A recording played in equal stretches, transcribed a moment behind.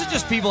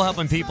people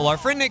helping people. Our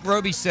friend Nick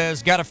Roby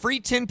says, got a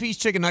free 10-piece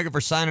chicken nugget for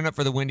signing up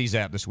for the Wendy's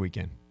app this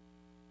weekend.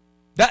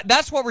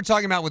 That's what we're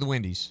talking about with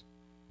Wendy's.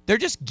 They're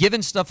just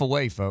giving stuff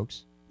away,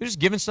 folks. They're just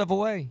giving stuff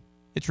away.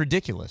 It's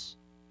ridiculous.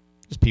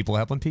 Just people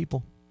helping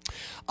people.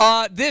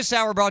 This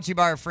hour brought to you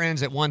by our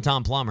friends at One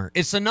Tom Plumber.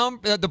 It's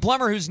the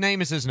plumber whose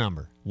name is his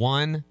number.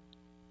 One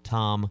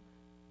Tom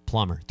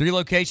Plumber. 3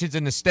 locations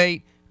in the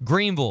state: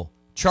 Greenville,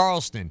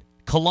 Charleston,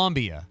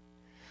 Columbia.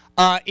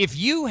 If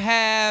you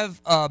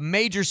have a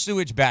major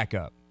sewage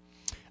backup,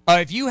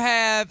 if you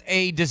have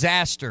a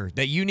disaster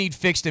that you need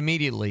fixed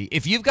immediately,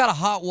 if you've got a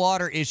hot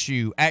water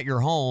issue at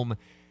your home,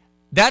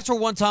 that's where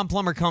One Tom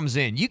Plumber comes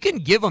in. You can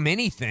give them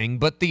anything,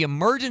 but the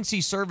emergency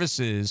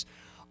services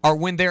are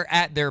when they're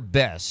at their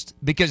best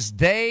because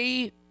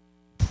they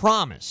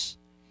promise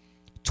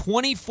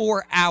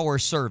 24-hour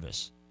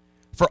service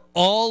for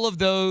all of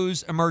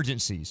those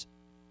emergencies.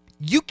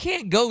 You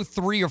can't go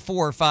 3 or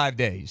 4 or 5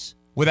 days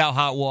without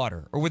hot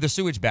water or with a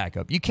sewage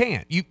backup. You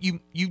can't. You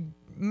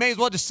may as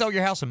well just sell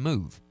your house and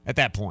move at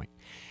that point.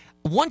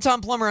 One Tom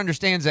Plumber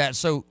understands that.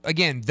 So,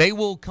 again, they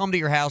will come to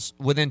your house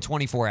within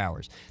 24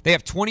 hours. They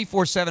have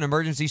 24/7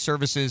 emergency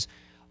services,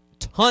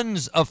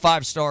 tons of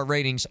 5-star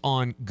ratings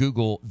on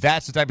Google.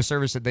 That's the type of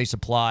service that they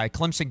supply.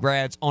 Clemson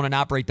grads own and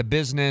operate the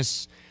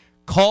business.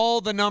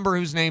 Call the number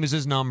whose name is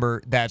his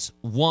number. That's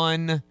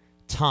One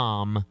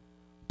Tom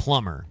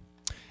Plumber.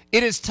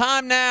 It is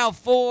time now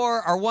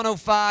for our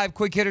 105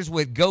 Quick Hitters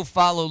with Go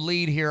Follow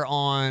Lead here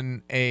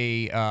on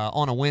a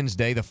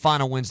Wednesday, the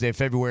final Wednesday of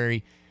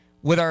February,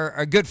 with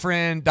our good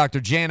friend, Dr.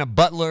 Jana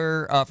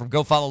Butler from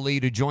Go Follow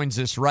Lead, who joins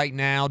us right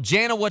now.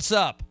 Jana, what's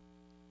up?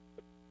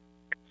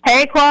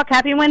 Hey, Quack.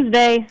 Happy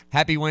Wednesday.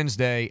 Happy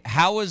Wednesday.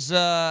 How was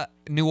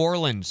New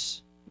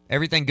Orleans?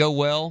 Everything go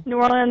well? New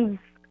Orleans,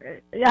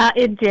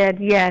 it did,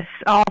 yes.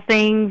 All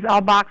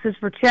boxes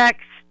were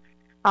checked.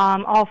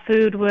 All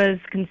food was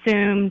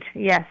consumed.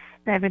 Yes,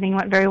 everything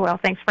went very well.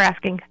 Thanks for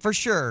asking. For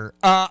sure.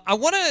 I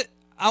want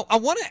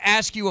to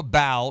ask you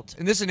about,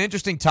 and this is an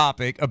interesting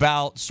topic,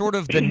 about sort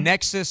of the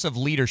nexus of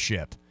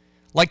leadership,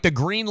 like the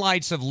green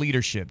lights of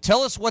leadership.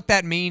 Tell us what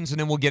that means, and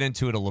then we'll get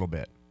into it a little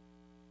bit.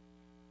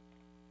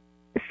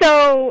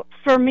 So,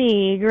 for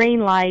me,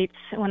 green lights,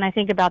 when I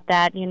think about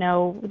that,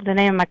 the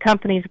name of my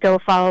company is Go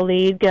Follow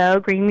Lead. Go.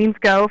 Green means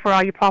go for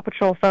all you Paw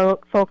Patrol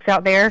folks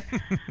out there.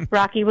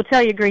 Rocky will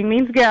tell you green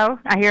means go.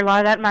 I hear a lot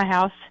of that in my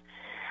house.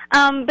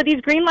 But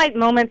these green light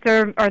moments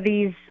are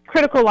these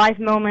critical life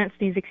moments,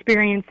 these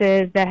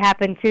experiences that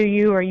happen to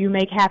you or you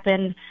make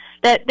happen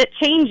that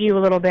change you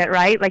a little bit,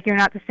 right? Like you're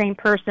not the same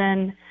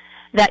person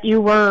that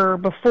you were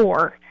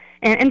before.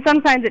 And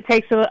sometimes it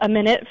takes a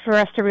minute for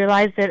us to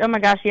realize that, oh my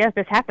gosh, yes,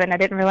 this happened. I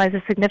didn't realize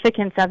the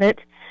significance of it.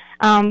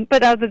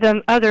 But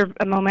other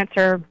moments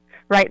are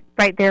right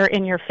there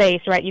in your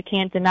face, right? You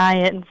can't deny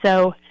it. And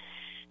so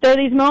there are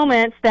these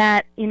moments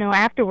that,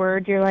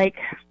 afterwards you're like,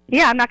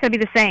 yeah, I'm not going to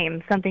be the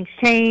same. Something's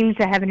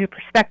changed. I have a new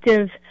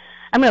perspective.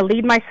 I'm going to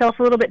lead myself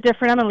a little bit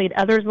different. I'm going to lead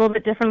others a little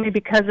bit differently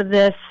because of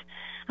this.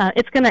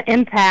 It's going to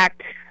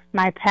impact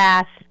my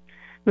path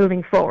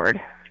moving forward,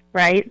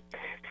 right?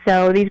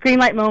 So these green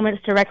light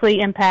moments directly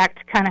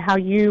impact kind of how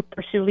you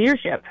pursue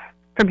leadership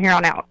from here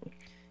on out.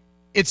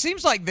 It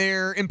seems like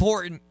they're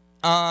important,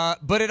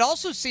 but it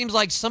also seems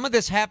like some of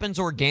this happens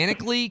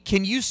organically.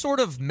 Can you sort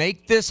of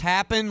make this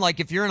happen? Like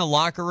if you're in a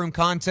locker room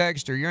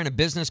context or you're in a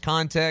business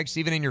context,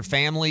 even in your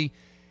family,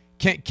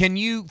 can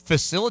you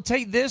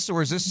facilitate this,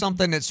 or is this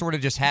something that sort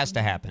of just has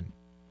to happen?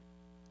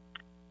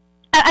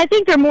 I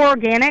think they're more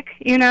organic,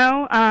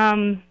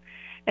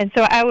 and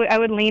so I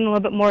would lean a little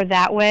bit more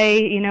that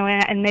way,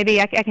 and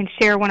maybe I can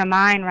share one of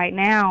mine right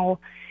now.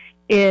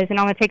 And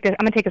I'm going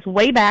to take this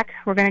way back.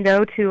 We're going to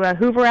go to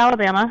Hoover,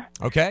 Alabama.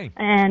 Okay.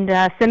 And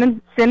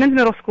Simmons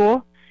Middle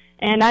School,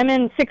 and I'm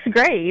in 6th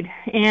grade,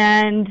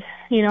 and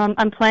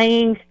I'm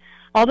playing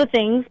all the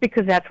things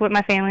because that's what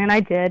my family and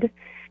I did.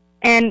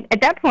 And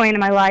at that point in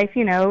my life,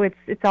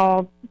 it's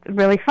all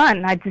really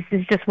fun.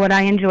 It's just what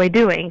I enjoy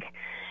doing.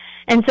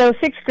 And so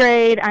 6th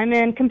grade, I'm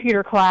in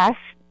computer class,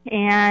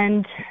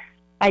 and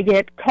I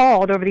get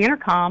called over the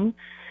intercom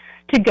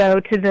to go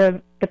to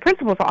the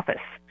principal's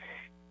office.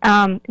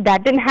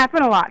 That didn't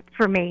happen a lot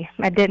for me.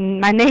 My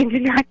name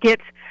did not get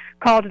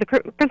called to the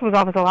principal's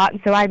office a lot,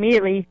 and so I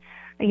immediately,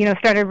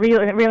 started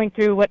reeling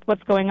through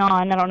what's going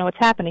on. I don't know what's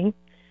happening.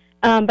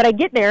 But I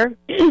get there,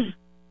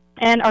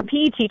 and our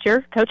PE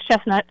teacher, Coach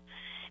Chestnut,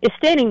 is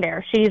standing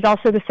there. She's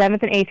also the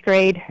 7th and 8th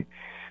grade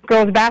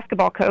girls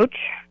basketball coach,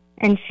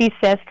 and she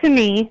says to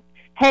me,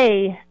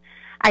 "Hey,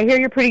 I hear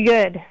you're pretty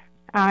good.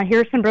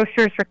 Here's some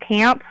brochures for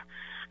camp.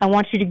 I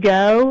want you to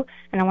go,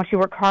 and I want you to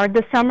work hard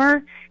this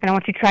summer, and I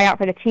want you to try out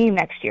for the team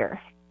next year."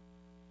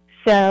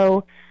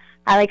 So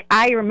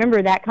I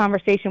remember that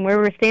conversation where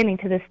we were standing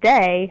to this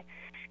day,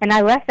 and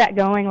I left that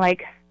going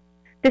like,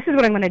 this is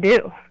what I'm going to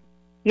do.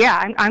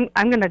 Yeah,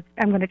 I'm going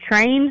to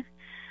train.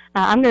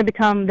 I'm going to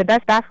become the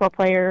best basketball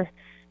player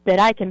that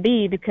I can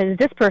be because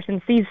this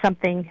person sees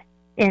something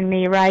in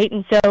me, right?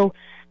 And so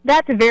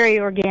that's very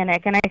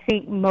organic, and I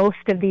think most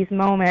of these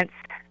moments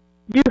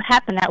do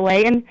happen that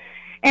way. And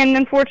And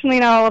unfortunately,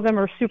 not all of them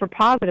are super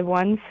positive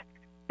ones.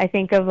 I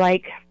think of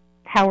like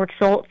Howard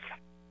Schultz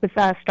with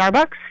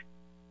Starbucks.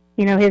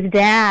 You know, his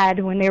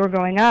dad, when they were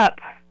growing up,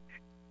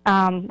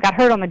 got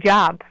hurt on the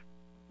job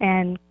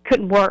and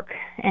couldn't work,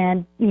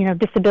 and, you know,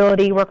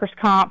 disability, workers'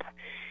 comp,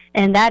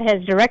 and that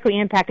has directly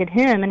impacted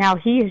him and how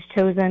he has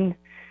chosen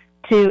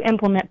to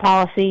implement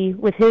policy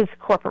with his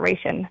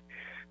corporation,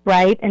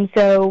 right? And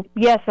so,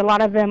 yes, a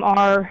lot of them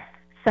are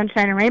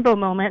sunshine and rainbow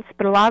moments,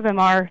 but a lot of them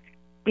are,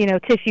 you know,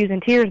 tissues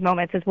and tears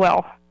moments as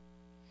well.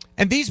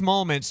 And these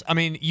moments, I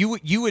mean,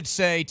 you would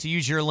say, to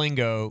use your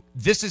lingo,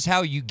 this is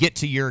how you get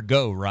to your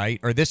go, right?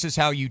 Or this is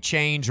how you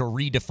change or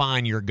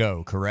redefine your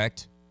go,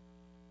 correct?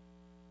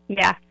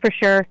 Yeah, for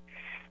sure.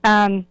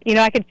 You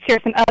know, I could share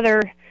some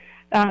other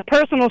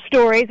personal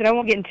stories, and I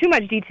won't get in too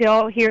much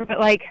detail here, but,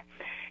 like,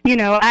 you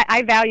know,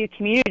 I value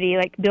community.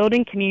 Like,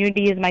 building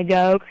community is my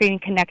go. Creating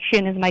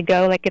connection is my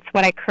go. Like, it's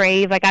what I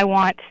crave. Like, I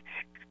want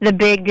the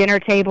big dinner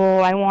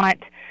table. I want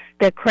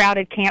the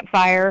crowded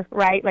campfire,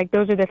 right? Like,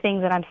 those are the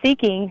things that I'm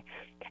seeking.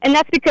 And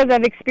that's because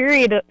I've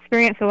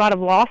experienced a lot of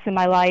loss in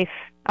my life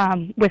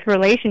with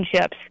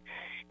relationships.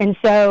 And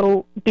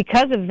so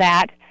because of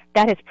that,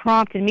 that has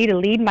prompted me to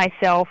lead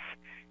myself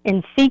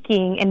in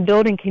seeking and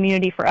building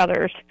community for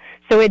others.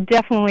 So it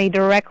definitely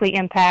directly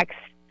impacts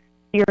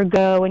your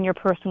go and your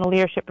personal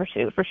leadership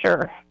pursuit, for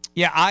sure.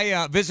 Yeah,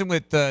 I visit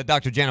with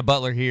Dr. Jana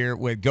Butler here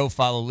with Go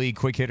Follow Lead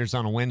Quick Hitters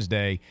on a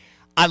Wednesday.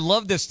 I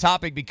love this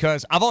topic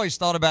because I've always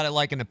thought about it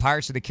like in the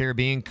Pirates of the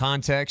Caribbean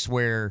context,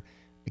 where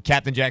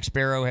Captain Jack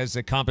Sparrow has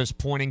the compass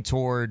pointing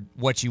toward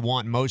what you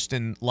want most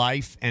in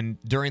life, and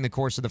during the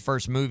course of the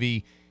first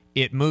movie,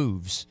 it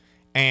moves.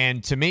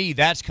 And to me,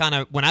 that's kind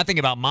of, when I think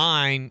about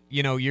mine,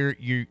 you know,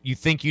 you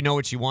think you know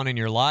what you want in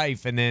your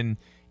life, and then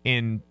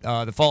in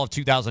the fall of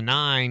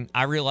 2009,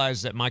 I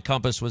realized that my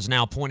compass was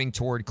now pointing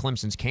toward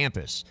Clemson's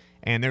campus.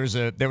 And there was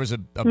a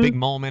big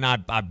moment.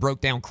 I broke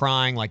down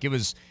crying. Like, it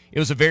was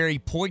a very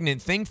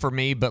poignant thing for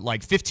me. But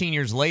like 15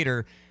 years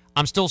later,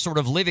 I'm still sort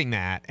of living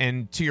that.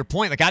 And to your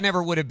point, like, I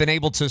never would have been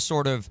able to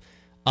sort of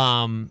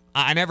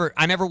I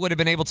never would have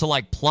been able to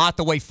like plot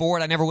the way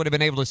forward. I never would have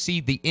been able to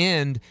see the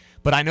end,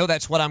 but I know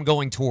that's what I'm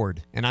going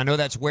toward, and I know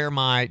that's where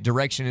my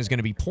direction is going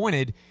to be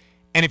pointed.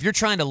 And if you're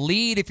trying to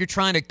lead, if you're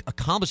trying to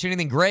accomplish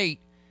anything great,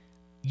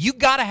 you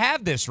got to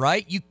have this,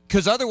 right?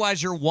 Because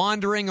otherwise you're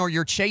wandering, or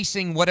you're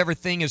chasing whatever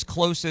thing is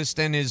closest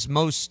and is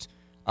most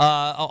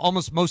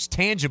almost most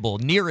tangible,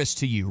 nearest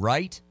to you,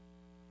 right?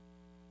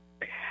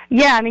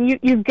 Yeah, I mean,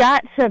 you've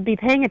got to be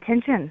paying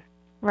attention,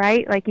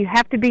 right? Like, you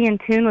have to be in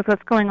tune with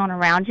what's going on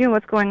around you,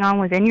 what's going on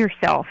within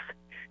yourself.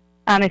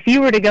 If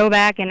you were to go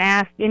back and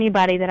ask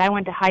anybody that I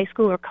went to high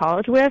school or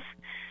college with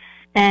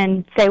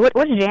and say,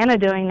 what's Jana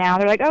doing now?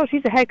 They're like, oh,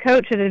 she's a head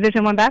coach at a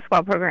Division I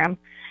basketball program.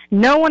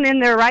 No one in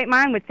their right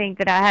mind would think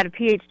that I had a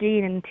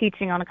PhD in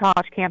teaching on a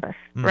college campus,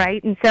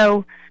 right? And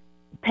so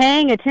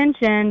paying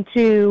attention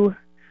to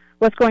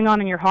what's going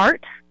on in your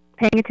heart,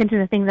 paying attention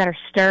to things that are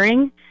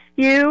stirring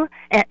you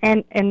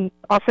and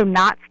also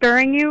not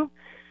stirring you,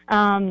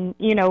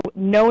 you know,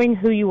 knowing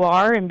who you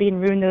are and being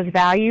rooted in those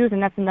values.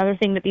 And that's another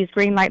thing that these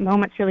green light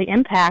moments really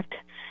impact,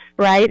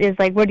 right, is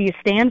like, what do you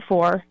stand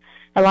for?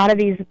 A lot of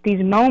these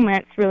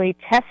moments really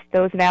test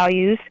those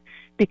values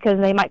because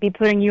they might be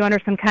putting you under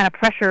some kind of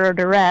pressure or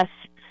duress.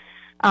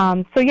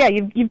 So, yeah,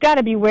 you've got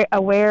to be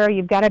aware,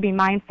 you've got to be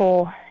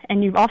mindful,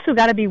 and you've also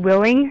got to be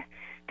willing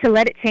to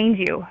let it change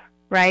you,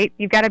 right?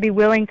 You've got to be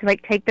willing to,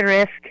 like, take the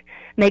risk,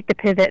 make the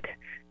pivot.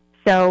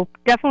 So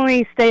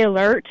definitely stay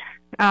alert,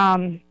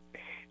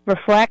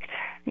 reflect,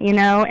 you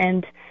know,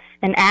 and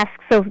ask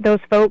those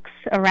folks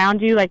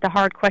around you, like, the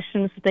hard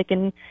questions so they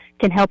can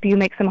help you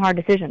make some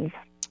hard decisions.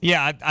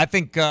 Yeah, I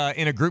think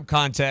in a group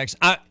context,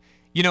 I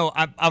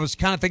was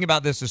kind of thinking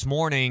about this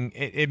morning.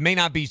 It may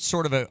not be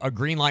sort of a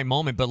green light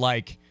moment, but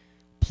like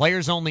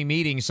players-only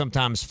meetings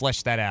sometimes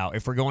flesh that out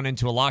if we're going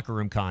into a locker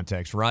room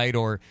context, right?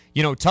 Or,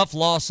 you know, tough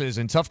losses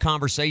and tough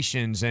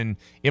conversations, and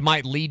it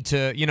might lead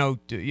to, you know,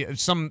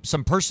 some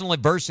personal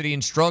adversity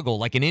and struggle,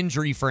 like an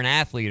injury for an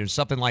athlete or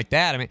something like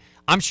that. I mean,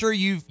 I'm sure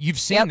you've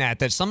seen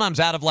that sometimes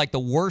out of like the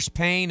worst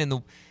pain and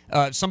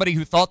the somebody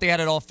who thought they had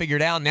it all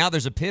figured out, now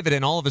there's a pivot,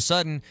 and all of a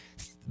sudden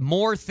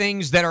more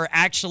things that are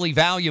actually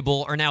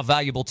valuable are now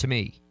valuable to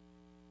me.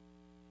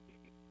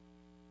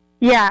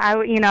 Yeah, I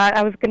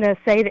was going to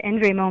say the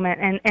injury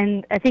moment,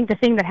 and I think the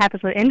thing that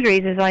happens with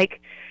injuries is, like,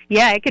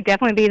 yeah, it could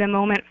definitely be the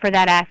moment for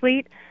that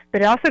athlete,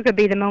 but it also could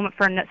be the moment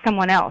for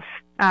someone else.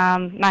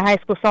 My high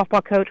school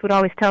softball coach would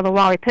always tell the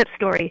Wally Pipp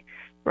story,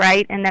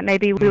 right? And that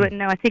maybe we wouldn't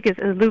know. I think it's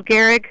Lou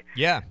Gehrig.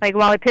 Yeah. Like,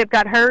 Wally Pipp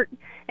got hurt,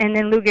 and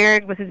then Lou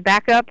Gehrig was his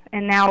backup,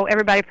 and now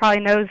everybody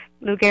probably knows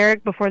Lou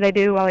Gehrig before they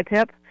do Wally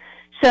Pipp.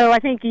 So I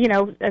think, you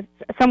know,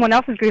 someone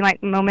else's green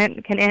light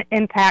moment can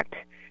impact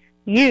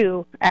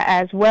you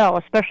as well,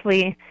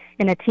 especially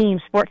in a team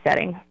sports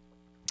setting.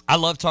 I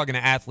love talking to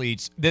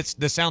athletes. This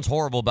sounds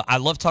horrible, but I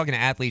love talking to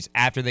athletes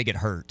after they get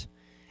hurt,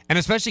 and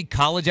especially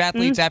college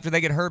athletes after they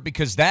get hurt,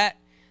 because that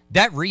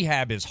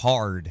rehab is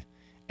hard.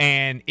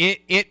 and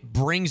it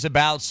brings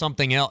about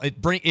something else.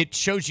 It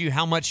shows you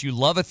how much you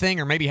love a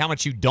thing, or maybe how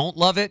much you don't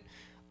love it.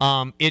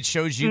 It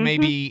shows you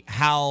maybe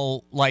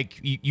how, like,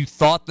 you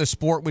thought the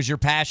sport was your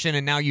passion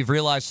and now you've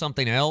realized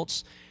something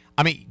else.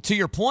 I mean, to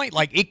your point,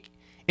 like,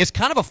 it's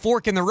kind of a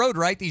fork in the road,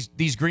 right?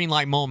 These green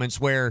light moments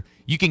where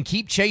you can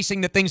keep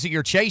chasing the things that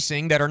you're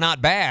chasing that are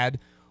not bad,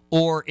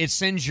 or it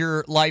sends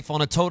your life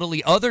on a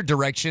totally other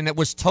direction that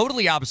was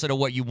totally opposite of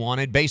what you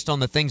wanted based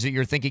on the things that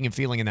you're thinking and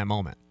feeling in that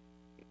moment.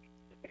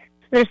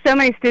 There's so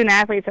many student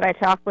athletes that I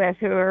talk with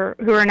who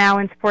are now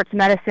in sports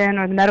medicine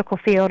or the medical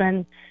field,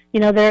 and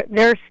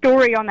their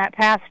story on that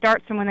path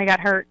starts from when they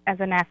got hurt as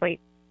an athlete,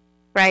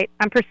 right?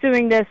 I'm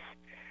pursuing this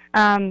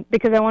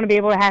because I want to be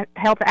able to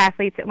help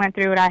athletes that went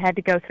through what I had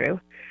to go through.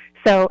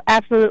 So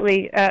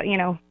absolutely,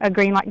 a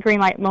green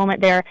light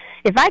moment there.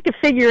 If I could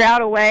figure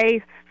out a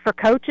way for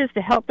coaches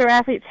to help their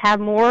athletes have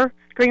more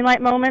green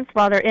light moments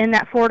while they're in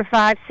that 4 to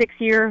 5, 6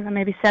 year, or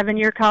maybe 7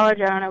 year college.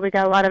 I don't know. We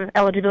got a lot of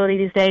eligibility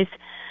these days.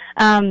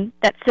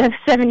 That's a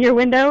 7 year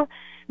window,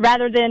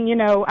 rather than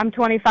I'm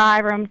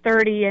 25 or I'm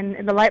 30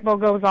 and the light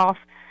bulb goes off.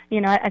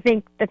 I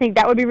think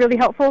that would be really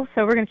helpful.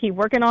 So we're going to keep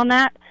working on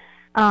that.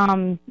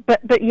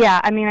 But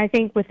yeah, I mean, I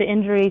think with the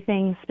injury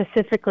thing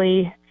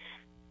specifically,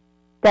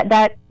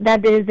 that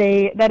is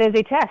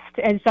a test.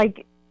 And it's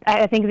like,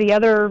 I think the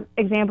other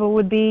example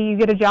would be you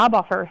get a job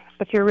offer,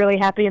 but you're really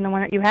happy in the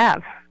one that you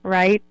have,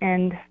 right?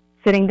 And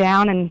sitting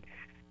down and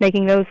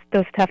making those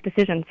tough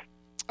decisions.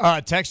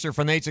 Texter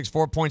from the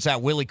 864 points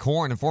out Willie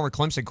Corn, a former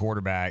Clemson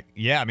quarterback.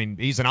 Yeah, I mean,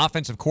 he's an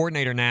offensive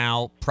coordinator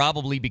now,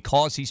 probably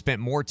because he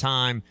spent more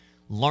time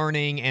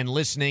learning and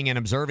listening and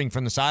observing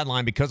from the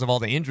sideline because of all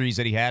the injuries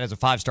that he had as a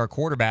 5-star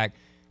quarterback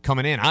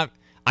coming in.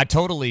 I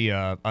totally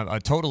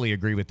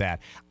agree with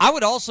that. I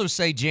would also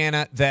say,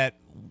 Jana, that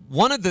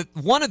one of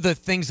the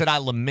things that I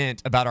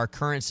lament about our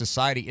current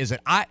society is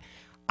that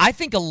I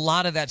think a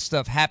lot of that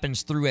stuff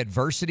happens through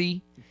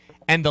adversity,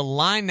 and the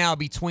line now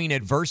between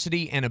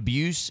adversity and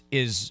abuse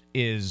is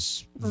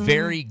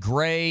very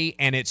gray,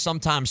 and it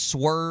sometimes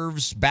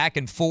swerves back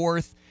and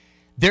forth.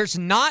 There's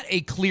not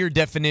a clear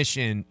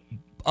definition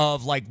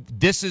of, like,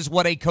 this is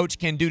what a coach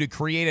can do to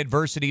create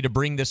adversity to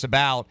bring this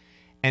about,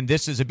 and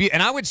this is abuse.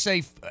 And I would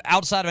say,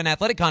 outside of an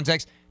athletic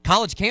context,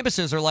 college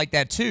campuses are like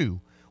that too,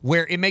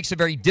 where it makes it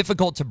very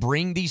difficult to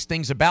bring these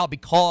things about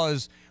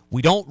because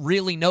we don't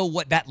really know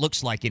what that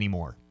looks like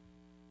anymore.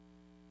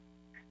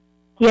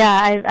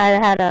 Yeah, I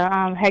had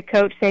a head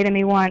coach say to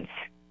me once,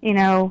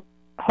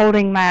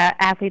 holding my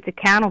athletes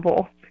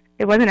accountable.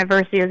 It wasn't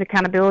adversity, it was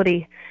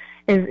accountability.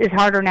 Is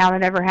harder now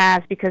than it ever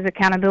has, because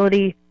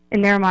accountability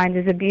in their mind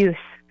is abuse.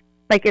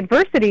 Like,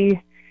 adversity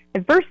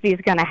is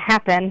going to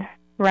happen,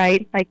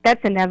 right? Like,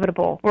 that's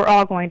inevitable. We're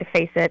all going to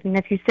face it. And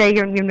if you say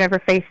you never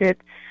face it,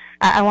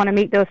 I want to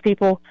meet those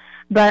people,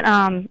 but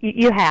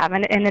you have,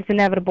 and it's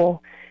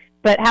inevitable.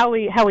 But how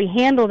we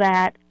handle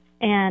that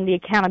and the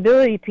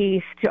accountability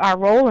piece to our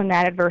role in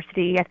that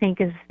adversity, I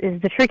think, is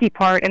the tricky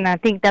part. And I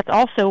think that's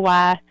also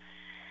why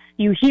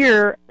you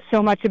hear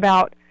so much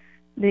about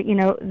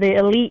the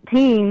elite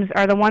teams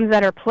are the ones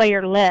that are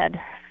player led,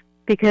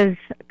 because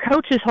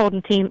coaches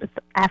holding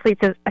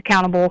athletes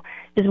accountable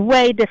is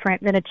way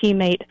different than a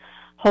teammate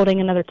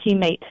holding another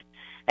teammate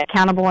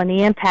accountable, and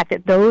the impact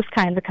that those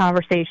kinds of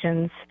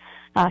conversations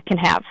can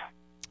have.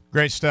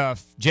 Great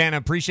stuff. Jana,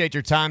 appreciate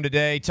your time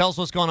today. Tell us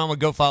what's going on with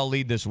Go Follow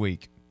Lead this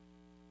week.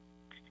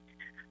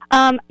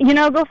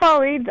 Go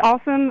Follow Lead's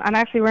awesome. I'm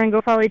actually wearing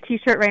Go Follow Lead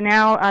t-shirt right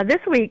now. This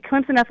week,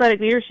 Clemson Athletic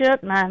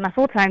Leadership, my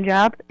full-time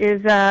job,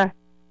 is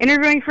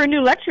interviewing for a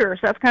new lecturer,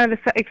 so that's kind of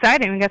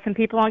exciting. We got some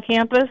people on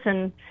campus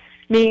and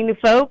meeting new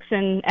folks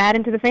and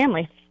adding to the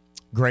family.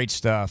 Great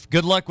stuff.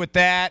 Good luck with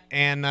that,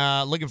 and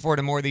looking forward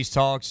to more of these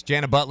talks.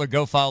 Jana Butler,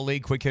 Go Follow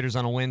League, Quick Hitters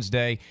on a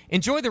Wednesday.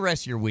 Enjoy the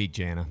rest of your week,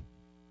 Jana.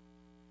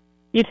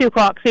 You too,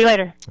 Clark. See you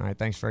later. All right,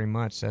 thanks very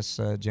much. That's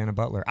Jana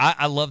Butler.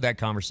 I love that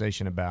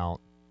conversation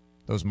about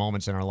those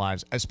moments in our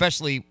lives,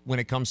 especially when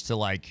it comes to,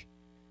 like,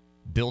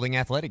 building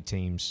athletic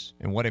teams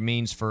and what it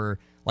means for,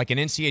 like, an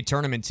NCAA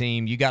tournament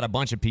team. You got a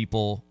bunch of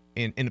people,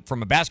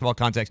 from a basketball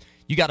context,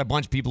 you got a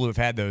bunch of people who have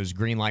had those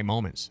green light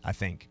moments, I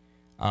think.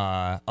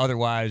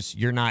 Otherwise,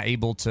 you're not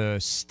able to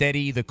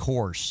steady the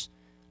course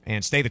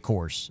and stay the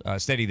course,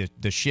 steady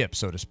the ship,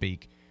 so to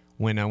speak,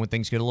 when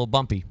things get a little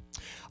bumpy.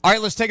 All right,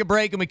 let's take a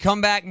break. When we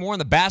come back, more on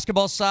the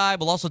basketball side.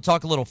 We'll also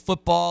talk a little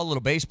football, a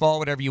little baseball,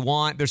 whatever you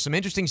want. There's some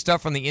interesting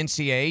stuff from the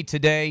NCAA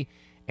today.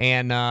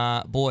 And,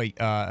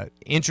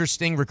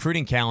 interesting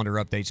recruiting calendar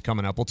updates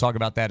coming up. We'll talk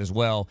about that as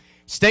well.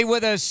 Stay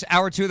with us.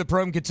 Hour 2 of the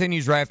program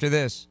continues right after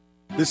this.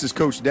 This is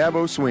Coach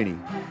Dabo Sweeney.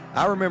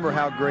 I remember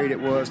how great it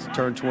was to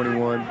turn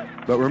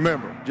 21, but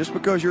remember, just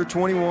because you're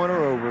 21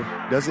 or over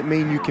doesn't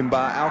mean you can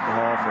buy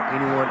alcohol for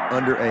anyone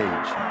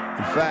underage.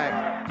 In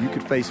fact, you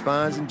could face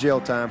fines and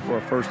jail time for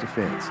a first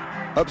offense.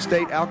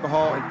 Upstate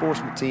alcohol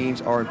enforcement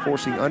teams are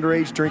enforcing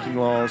underage drinking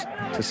laws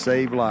to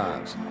save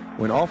lives.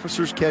 When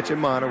officers catch a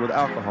minor with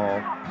alcohol,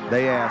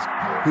 they ask,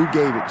 who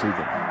gave it to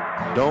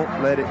them?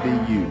 Don't let it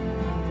be you.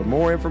 For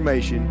more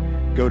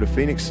information, go to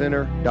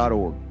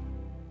phoenixcenter.org.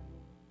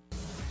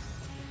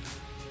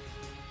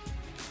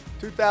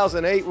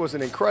 2008 was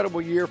an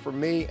incredible year for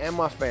me and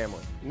my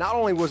family. Not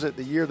only was it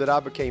the year that I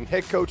became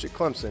head coach at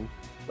Clemson,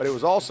 but it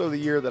was also the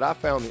year that I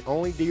found the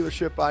only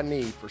dealership I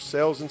need for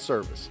sales and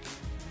service.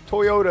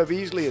 Toyota of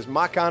Easley is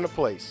my kind of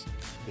place.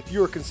 If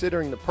you are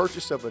considering the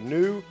purchase of a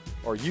new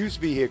or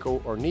used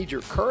vehicle or need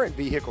your current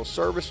vehicle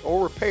serviced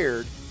or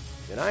repaired,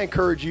 then I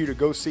encourage you to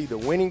go see the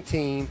winning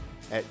team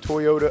at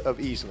Toyota of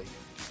Easley.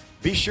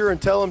 Be sure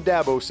and tell them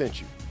Dabo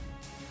sent you.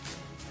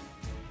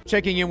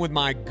 Checking in with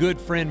my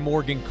good friend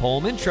Morgan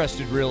Coleman,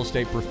 trusted real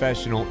estate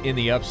professional in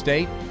the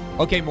upstate.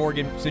 Okay,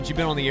 Morgan, since you've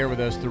been on the air with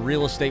us, the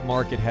real estate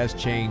market has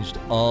changed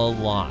a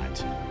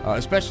lot,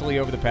 especially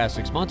over the past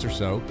 6 months or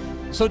so.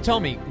 So tell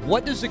me,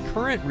 what does the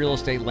current real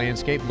estate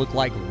landscape look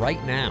like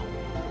right now?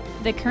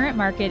 The current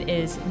market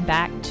is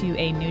back to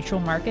a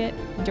neutral market.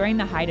 During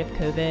the height of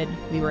COVID,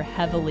 we were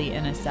heavily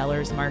in a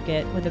seller's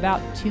market with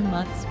about 2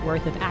 months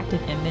worth of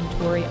active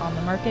inventory on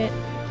the market.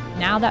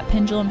 Now that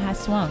pendulum has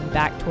swung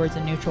back towards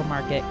a neutral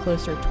market,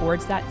 closer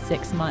towards that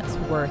 6 months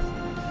worth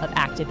of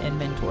active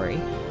inventory.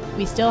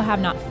 We still have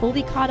not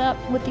fully caught up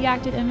with the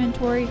active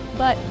inventory,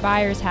 but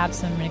buyers have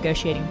some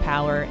negotiating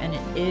power, and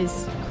it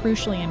is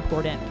crucially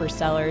important for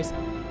sellers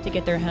to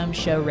get their home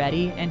show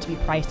ready and to be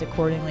priced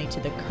accordingly to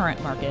the current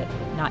market,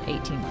 not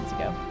 18 months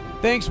ago.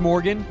 Thanks,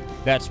 Morgan.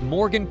 That's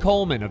Morgan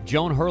Coleman of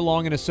Joan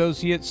Herlong &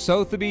 Associates,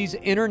 Sotheby's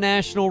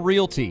International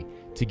Realty.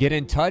 To get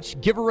in touch,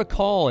 give her a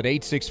call at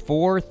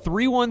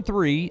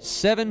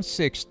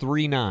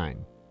 864-313-7639.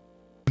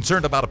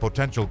 Concerned about a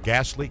potential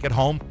gas leak at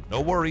home?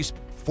 No worries.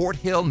 Fort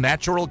Hill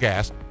Natural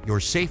Gas, your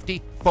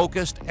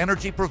safety-focused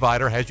energy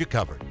provider, has you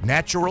covered.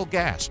 Natural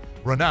gas,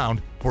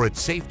 renowned for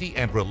its safety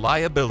and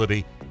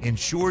reliability,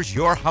 ensures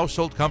your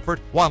household comfort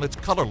while it's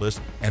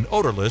colorless and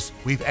odorless.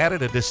 We've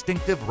added a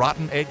distinctive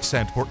rotten egg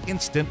scent for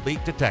instant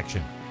leak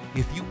detection.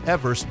 If you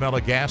ever smell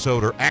a gas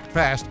odor, act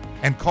fast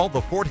and call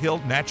the Fort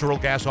Hill Natural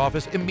Gas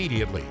office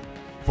immediately.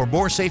 For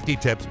more safety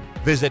tips,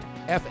 visit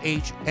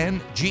FHNGA.com.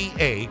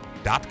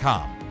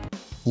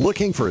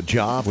 Looking for a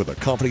job with a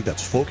company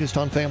that's focused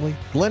on family?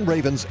 Glen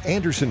Raven's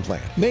Anderson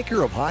Plant,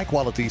 maker of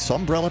high-quality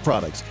Sunbrella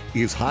products,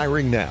 is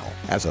hiring now.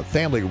 As a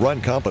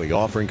family-run company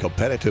offering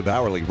competitive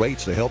hourly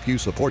rates to help you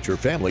support your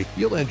family,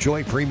 you'll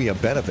enjoy premium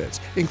benefits,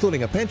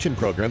 including a pension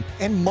program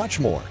and much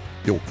more.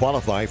 You'll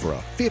qualify for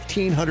a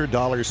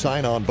 $1,500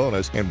 sign-on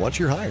bonus, and once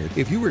you're hired,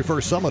 if you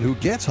refer someone who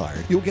gets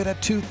hired, you'll get a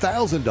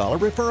 $2,000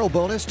 referral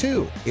bonus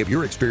too. If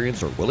you're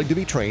experienced or willing to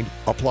be trained,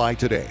 apply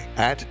today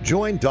at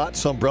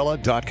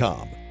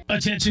join.sunbrella.com.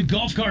 Attention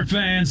golf cart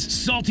fans,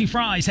 Salty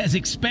Fries has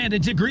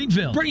expanded to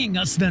Greenville, bringing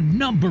us the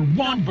number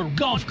one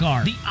golf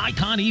cart, the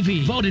Icon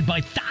EV, voted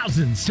by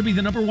thousands to be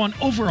the number one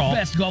overall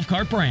best golf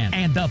cart brand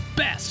and the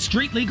best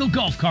street legal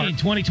golf cart in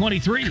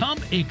 2023. Come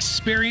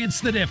experience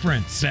the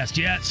difference. Best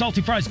yet, Salty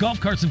Fries golf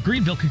carts of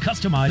Greenville can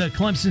customize the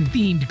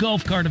Clemson-themed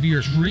golf cart of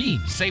your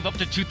dreams. Save up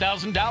to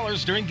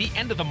 $2,000 during the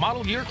end of the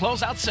model year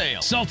closeout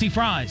sale. Salty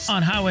Fries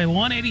on Highway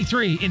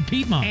 183 in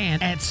Piedmont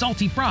and at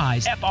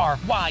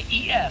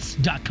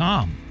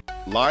saltyfriesfryes.com.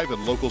 Live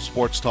and local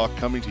sports talk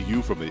coming to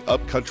you from the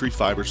Upcountry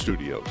Fiber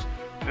Studios.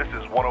 This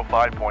is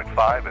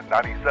 105.5 and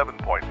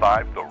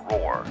 97.5 The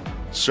Roar.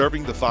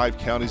 Serving the 5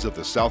 counties of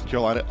the South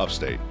Carolina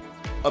upstate.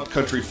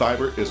 Upcountry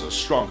Fiber is a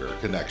stronger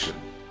connection.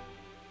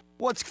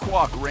 What's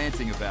Quack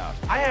ranting about?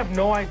 I have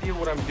no idea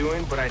what I'm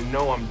doing, but I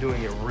know I'm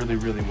doing it really,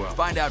 really well.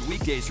 Find out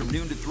weekdays from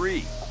noon to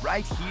 3,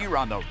 right here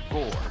on The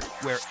Roar,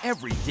 where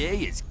every day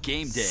is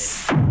game day.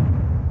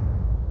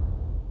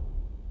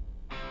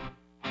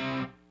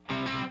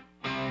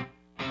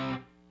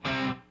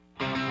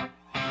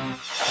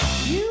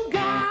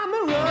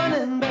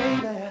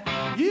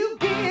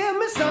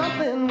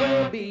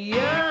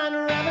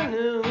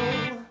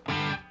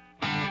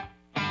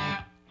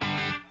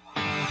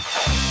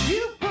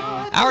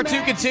 Hour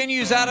 2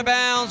 continues out of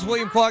bounds.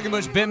 William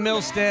Quaggenbush, Ben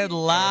Milstead,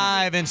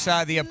 live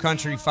inside the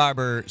Upcountry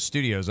Fiber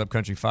studios.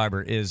 Upcountry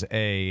Fiber is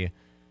a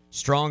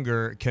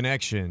stronger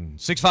connection.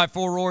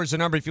 654-ROAR is the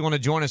number if you want to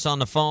join us on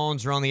the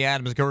phones or on the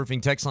Adams Go Roofing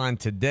text line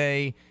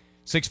today.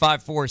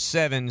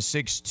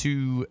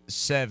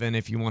 654-7627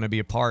 if you want to be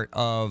a part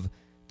of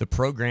the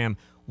program.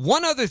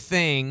 One other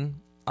thing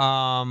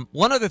from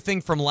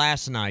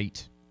last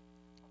night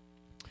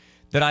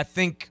that I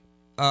think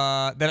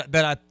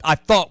that I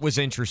thought was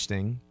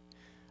interesting.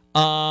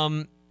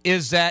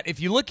 Is that if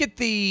you look at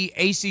the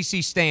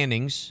ACC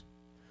standings,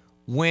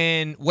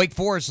 when Wake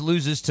Forest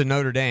loses to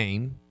Notre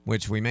Dame,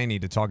 which we may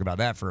need to talk about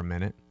that for a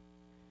minute,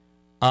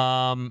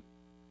 Clemson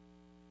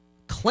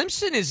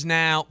is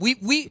now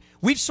we've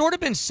sort of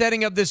been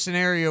setting up this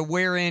scenario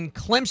wherein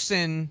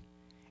Clemson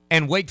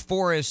and Wake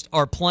Forest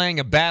are playing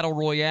a battle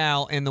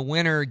royale, and the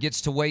winner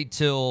gets to wait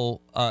till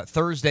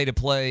Thursday to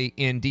play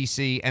in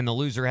D.C., and the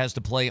loser has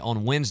to play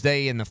on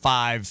Wednesday in the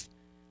 5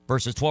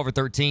 versus 12 or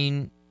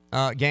 13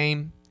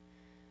 game.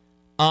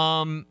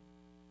 Can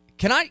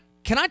I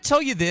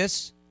tell you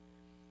this?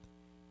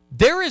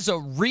 There is a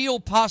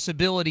real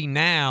possibility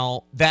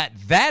now that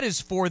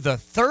is for the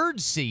 3rd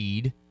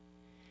seed,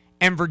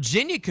 and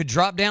Virginia could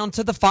drop down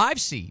to the 5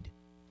 seed.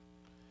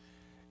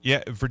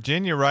 Yeah,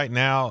 Virginia right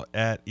now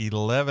at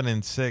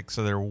 11-6,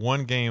 so they're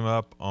one game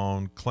up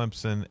on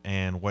Clemson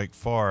and Wake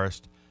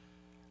Forest.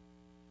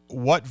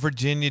 What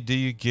Virginia do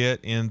you get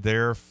in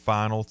their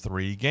final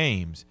 3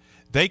 games?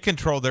 They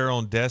control their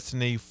own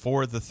destiny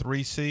for the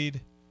 3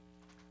 seed.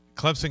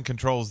 Clemson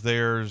controls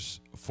theirs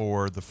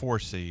for the 4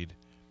 seed.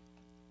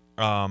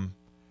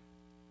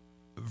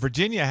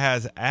 Virginia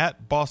has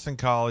at Boston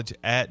College,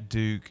 at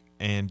Duke,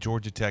 and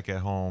Georgia Tech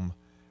at home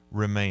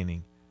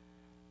remaining.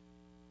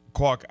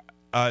 Quack,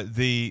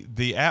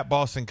 the at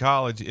Boston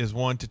College is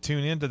one to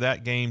tune into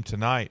that game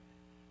tonight.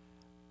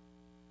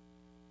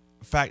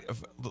 In fact,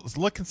 let's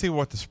look and see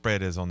what the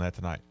spread is on that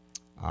tonight.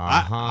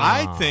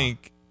 I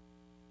think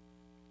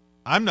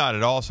I'm not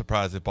at all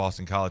surprised if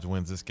Boston College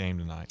wins this game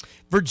tonight.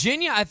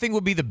 Virginia, I think,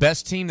 will be the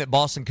best team that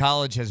Boston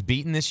College has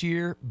beaten this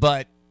year,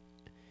 but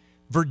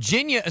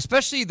Virginia,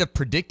 especially the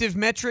predictive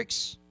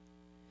metrics,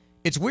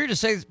 it's weird to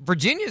say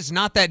Virginia is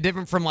not that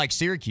different from like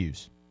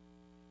Syracuse.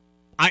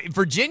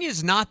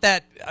 Virginia's not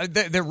that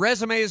their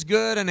resume is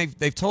good, and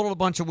they've totaled a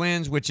bunch of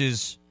wins,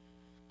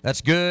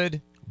 that's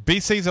good.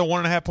 BC's a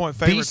 1.5-point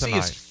favorite tonight. BC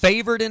is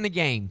favored in the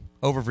game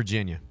over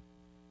Virginia.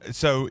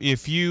 So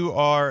if you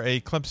are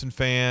a Clemson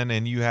fan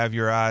and you have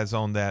your eyes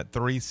on that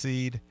 3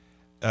 seed,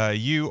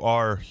 you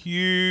are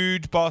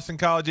huge Boston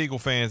College Eagle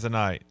fans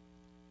tonight.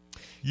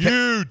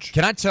 Huge.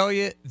 Can I tell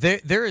you,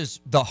 there is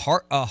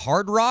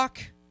Hard Rock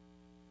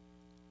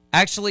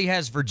actually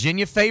has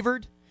Virginia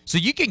favored. So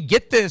you can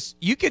get this.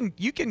 You can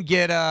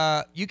get it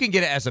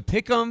as a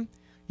pick'em.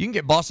 You can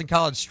get Boston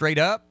College straight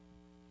up.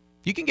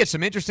 You can get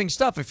some interesting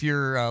stuff if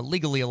you're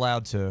legally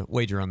allowed to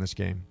wager on this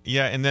game.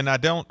 Yeah, and then I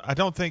don't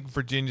think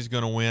Virginia's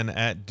going to win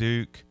at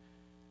Duke,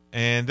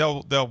 and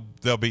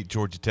they'll beat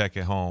Georgia Tech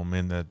at home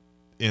on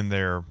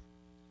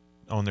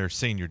their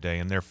senior day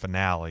in their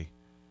finale.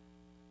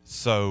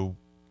 So,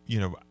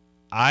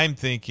 I'm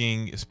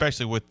thinking,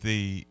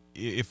 especially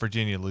if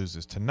Virginia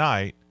loses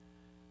tonight,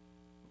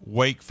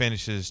 Wake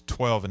finishes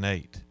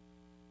 12-8.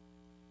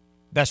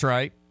 That's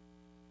right.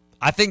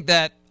 I think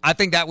that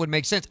would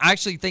make sense. I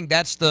actually think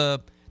that's the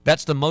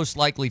most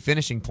likely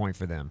finishing point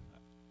for them.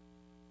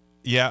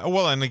 Yeah,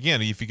 well, and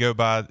again, if you go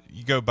by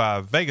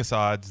Vegas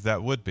odds,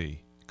 that would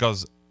be,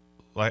 because,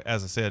 like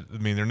as I said,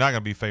 they're not going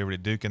to be favored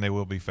at Duke, and they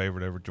will be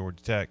favored over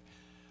Georgia Tech.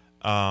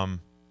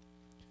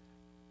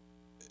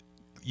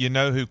 You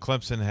know who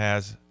Clemson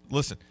has?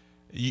 Listen,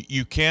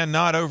 you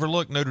cannot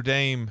overlook Notre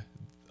Dame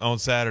on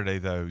Saturday,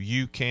 though.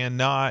 You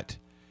cannot.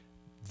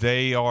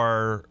 They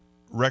are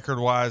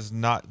record-wise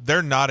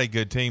they're not a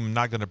good team. I'm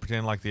not going to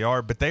pretend like they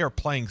are, but they are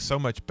playing so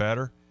much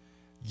better.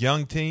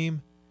 Young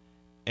team,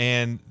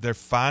 and they're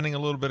finding a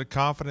little bit of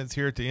confidence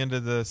here at the end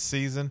of the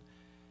season.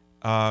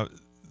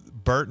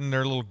 Burton,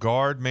 their little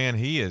guard, man,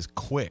 he is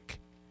quick.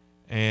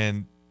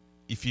 And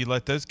if you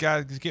let those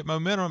guys get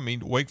momentum,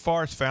 Wake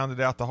Forest found it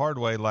out the hard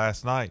way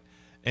last night.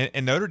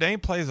 And Notre Dame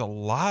plays a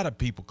lot of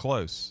people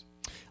close.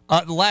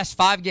 The last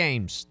 5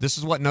 games, this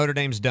is what Notre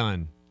Dame's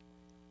done.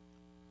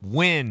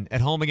 Win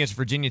at home against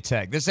Virginia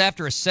Tech. This is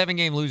after a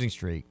 7-game losing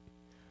streak.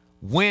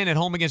 Win at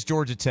home against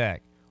Georgia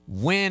Tech.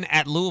 Win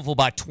at Louisville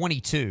by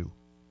 22.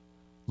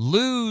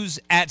 Lose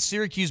at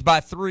Syracuse by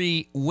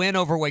 3. Win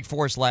over Wake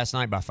Forest last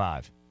night by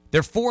 5.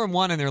 They're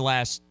 4-1 in their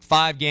last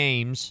 5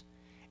 games,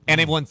 and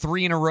they've won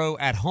 3 in a row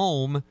at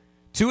home.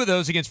 2 of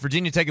those against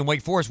Virginia Tech and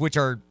Wake Forest, which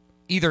are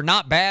either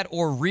not bad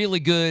or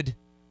really good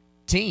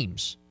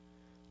teams.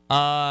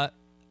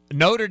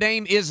 Notre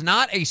Dame is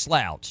not a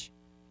slouch.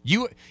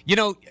 You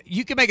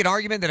can make an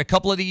argument that a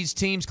couple of these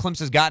teams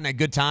Clemson's gotten at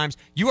good times.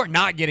 You are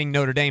not getting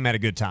Notre Dame at a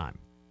good time.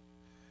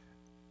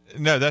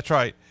 No, that's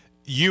right.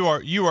 You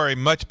are a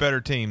much better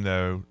team,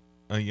 though.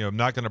 I'm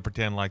not going to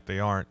pretend like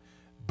they aren't.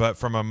 But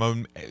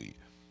from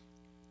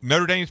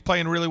Notre Dame's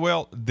playing really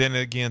well. Then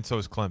again, so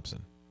is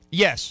Clemson.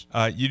 Yes.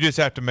 You just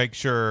have to make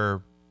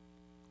sure.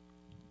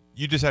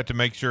 You just have to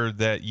make sure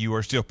that you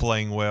are still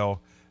playing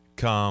well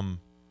come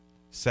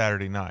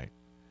Saturday night.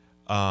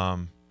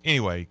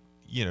 Anyway,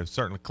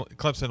 certainly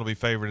Clemson will be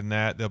favored in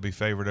that. They'll be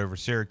favored over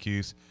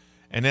Syracuse,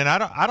 and then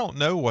I don't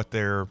know what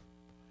their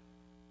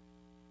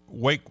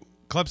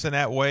Clemson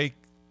at Wake.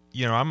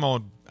 I'm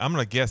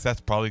gonna guess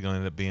that's probably going to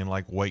end up being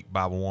like Wake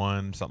by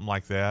 1, something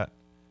like that,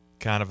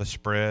 kind of a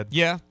spread.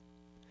 Yeah.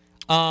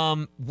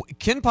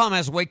 Ken Palm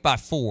has Wake by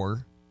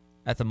 4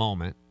 at the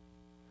moment.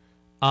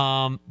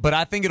 But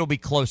I think it'll be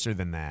closer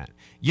than that.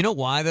 You know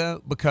why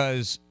though?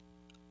 Because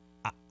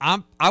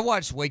I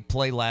watched Wake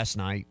play last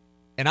night,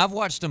 and I've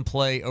watched them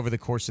play over the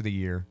course of the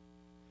year.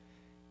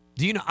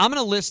 Do you know? I'm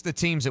going to list the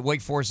teams that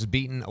Wake Forest has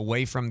beaten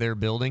away from their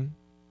building.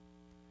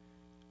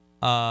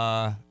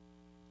 Boston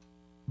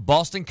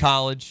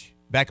College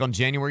back on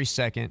January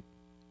 2nd,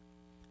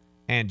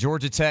 and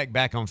Georgia Tech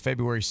back on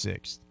February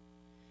 6th.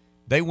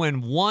 They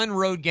win 1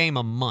 road game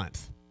a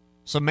month.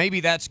 So maybe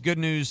that's good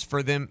news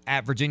for them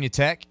at Virginia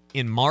Tech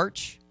in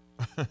March.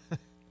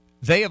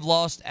 They have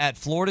lost at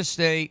Florida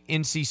State,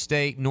 NC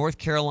State, North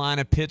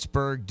Carolina,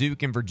 Pittsburgh,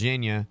 Duke, and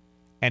Virginia,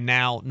 and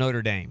now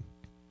Notre Dame.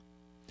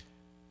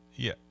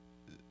 Yeah.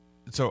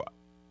 So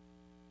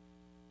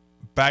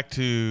back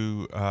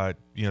to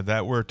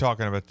that we're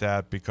talking about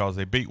that because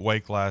they beat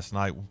Wake last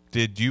night.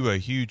 Did you a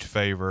huge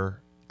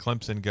favor.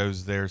 Clemson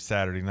goes there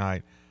Saturday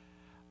night.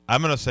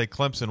 I'm going to say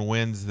Clemson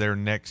wins their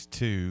next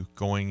two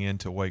going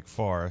into Wake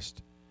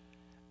Forest,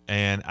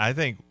 and I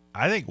think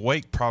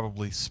Wake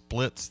probably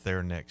splits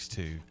their next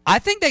two. I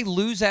think they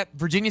lose at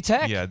Virginia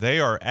Tech. Yeah, they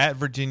are at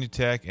Virginia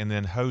Tech and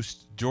then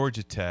host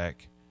Georgia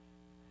Tech.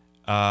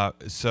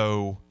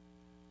 So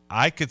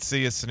I could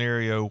see a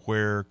scenario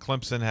where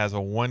Clemson has a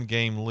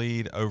 1-game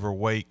lead over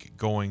Wake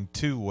going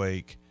to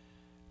Wake,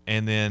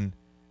 and then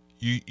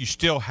you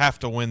still have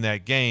to win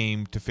that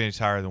game to finish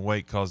higher than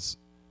Wake, because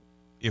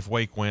if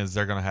Wake wins,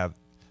 they're going to have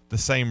the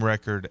same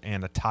record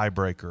and a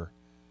tiebreaker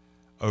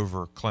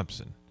over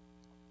Clemson.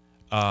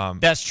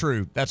 That's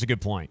true. That's a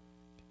good point.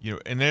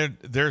 And then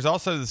there's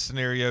also the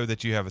scenario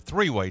that you have a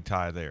 3-way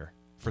tie there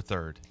for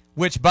third.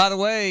 Which, by the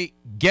way,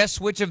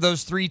 guess which of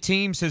those 3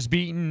 teams has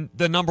beaten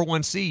the number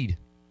 1 seed?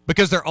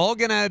 Because they're all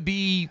going to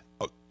be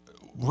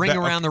ring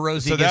around the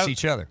rosy against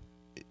each other.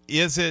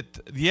 Is it?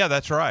 Yeah,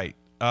 that's right.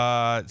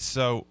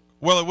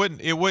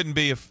 It wouldn't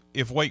be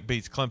if Wake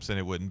beats Clemson.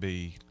 It wouldn't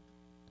be.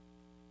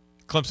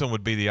 Clemson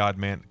would be the odd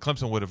man.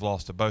 Clemson would have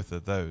lost to both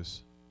of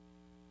those.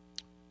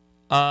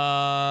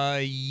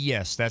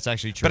 Yes, that's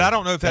actually true. But I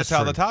don't know if that's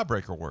how the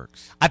tiebreaker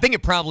works. I think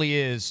it probably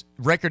is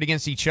record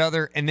against each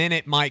other, and then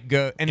it might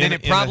go, and then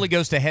it probably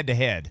goes to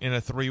head-to-head. In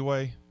a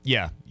 3-way?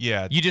 Yeah.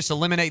 Yeah. You just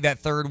eliminate that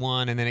third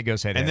one, and then it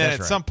goes head-to-head. And then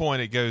that's at some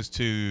point it goes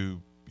to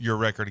your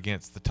record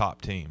against the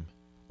top team.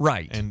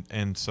 Right.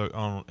 And so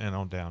on and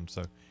on down.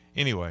 So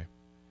anyway,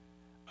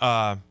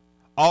 all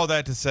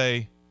that to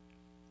say,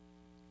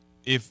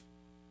 if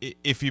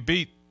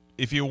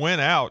you win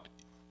out,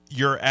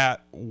 you're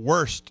at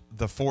worst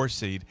the 4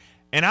 seed.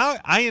 And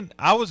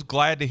I was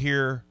glad to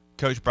hear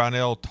Coach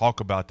Brownell talk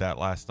about that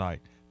last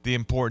night, the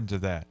importance of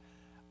that.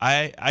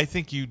 I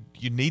think you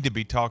need to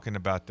be talking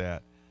about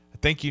that. I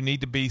think you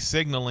need to be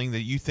signaling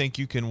that you think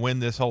you can win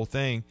this whole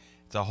thing.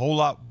 It's a whole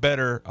lot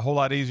better, a whole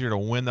lot easier to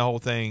win the whole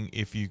thing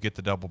if you get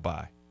the double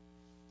bye.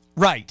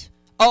 Right.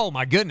 Oh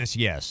my goodness,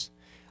 yes.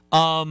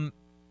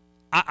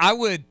 I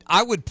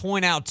would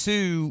point out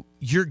too,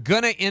 you're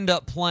gonna end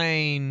up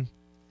playing.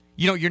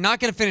 You're not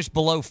going to finish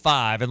below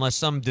 5 unless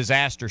some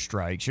disaster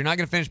strikes. You're not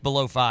going to finish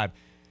below 5.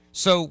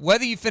 So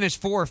whether you finish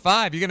 4 or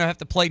 5, you're going to have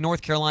to play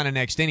North Carolina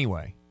next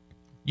anyway.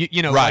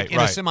 In a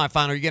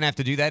semifinal, you're going to have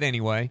to do that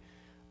anyway.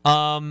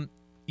 I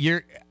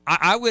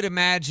would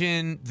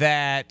imagine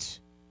that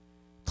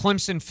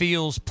Clemson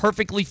feels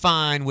perfectly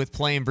fine with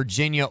playing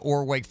Virginia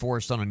or Wake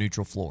Forest on a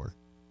neutral floor.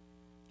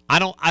 I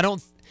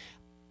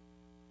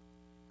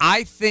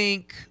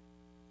think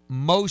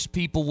most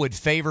people would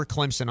favor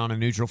Clemson on a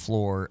neutral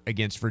floor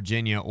against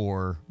Virginia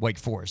or Wake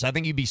Forest. I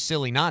think you'd be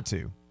silly not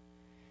to.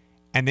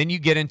 And then you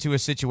get into a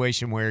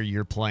situation where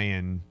you're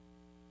playing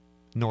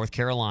North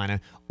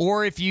Carolina.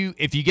 Or if you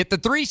get the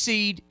 3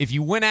 seed, if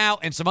you win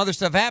out and some other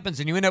stuff happens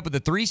and you end up with the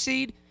 3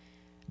 seed,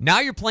 now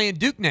you're playing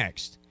Duke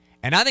next.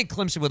 And I think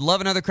Clemson would love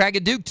another crack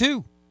at Duke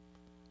too.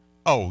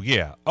 Oh,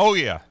 yeah. Oh,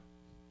 yeah.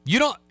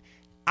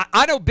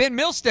 I know Ben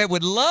Milstead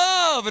would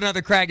love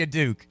another crack at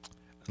Duke.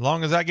 As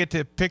long as I get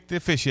to pick the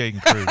officiating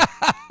crew.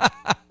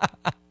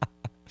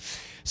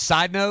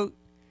 Side note,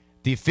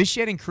 the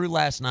officiating crew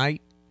last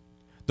night,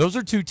 those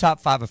are 2 top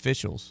 5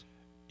 officials.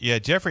 Yeah,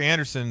 Jeffrey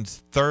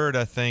Anderson's 3rd,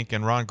 I think,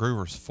 and Ron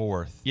Groover's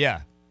 4th.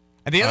 Yeah.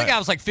 And the other guy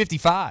was like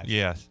 55.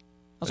 Yes.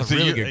 That was a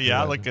really good crew.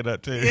 Yeah, I looked it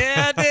up, too.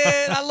 Yeah, I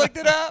did. I looked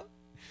it up.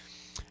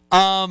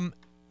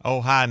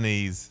 High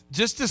knees.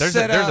 Just to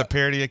there's a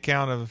parody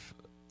account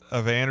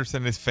of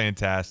Anderson. It's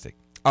fantastic.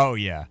 Oh,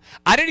 yeah.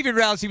 I didn't even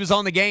realize he was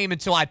on the game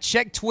until I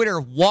checked Twitter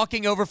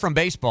walking over from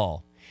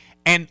baseball.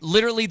 And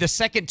literally the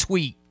second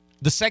tweet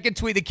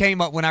that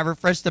came up when I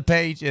refreshed the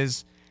page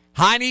is,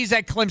 high knees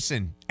at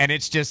Clemson. And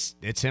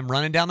it's him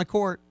running down the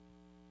court.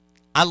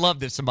 I love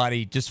that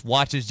somebody just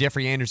watches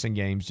Jeffrey Anderson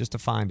games just to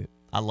find it.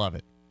 I love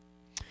it.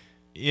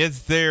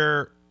 Is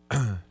there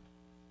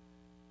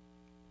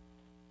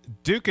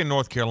Duke and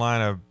North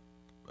Carolina,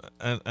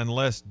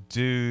 unless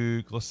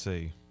Duke, let's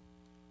see.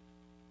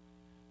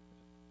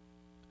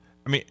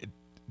 I mean,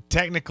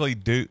 technically,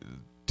 Duke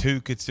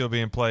 2 could still be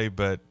in play,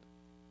 but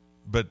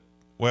no.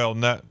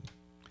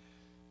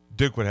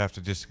 Duke would have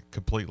to just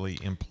completely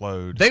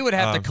implode. They would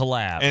have to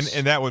collapse,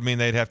 and that would mean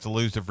they'd have to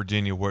lose to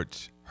Virginia,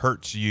 which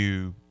hurts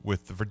you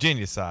with the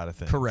Virginia side of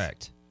things.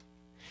 Correct.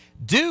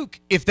 Duke,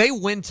 if they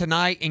win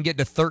tonight and get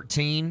to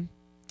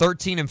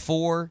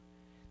 13-4,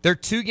 they're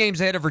 2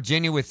 games ahead of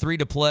Virginia with 3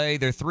 to play.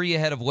 They're 3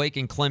 ahead of Wake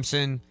and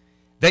Clemson.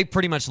 They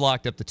pretty much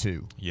locked up the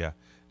 2. Yeah.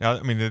 Now,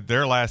 I mean,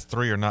 their last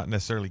 3 are not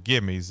necessarily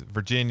gimmies.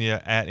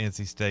 Virginia, at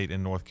NC State,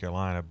 and North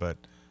Carolina. But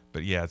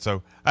yeah,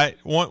 so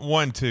 1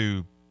 and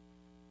 2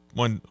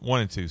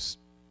 is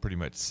pretty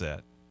much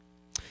set.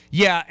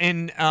 Yeah,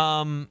 and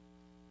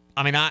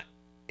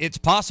it's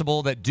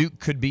possible that Duke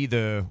could be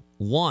the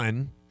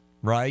 1,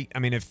 right? I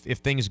mean, if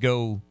things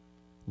go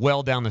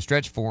well down the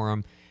stretch for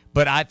them,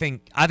 but I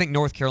think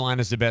North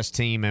Carolina's the best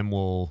team, and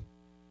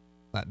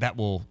that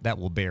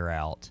will bear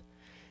out.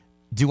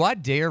 Do I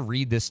dare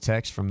read this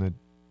text from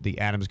the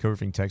Adams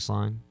Covering text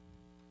line?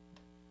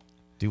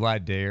 Do I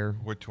dare?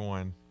 Which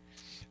one?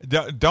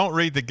 Don't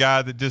read the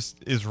guy that just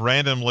is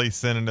randomly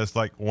sending us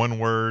like one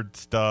word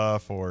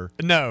stuff or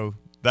no.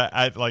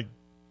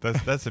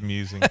 That's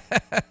amusing.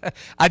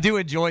 I do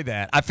enjoy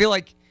that. I feel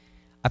like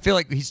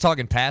he's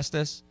talking past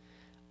us.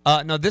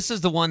 No, this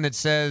is the one that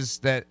says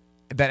that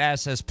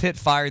asks, has Pitt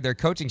fired their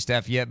coaching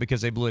staff yet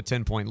because they blew a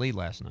 10-point lead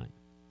last night?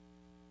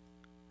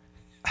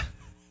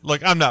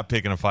 Look, I'm not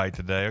picking a fight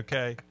today,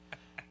 okay?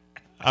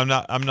 I'm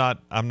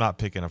not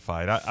picking a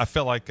fight. I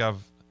feel like I've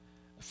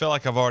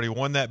already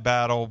won that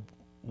battle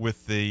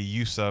with the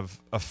use of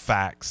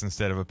facts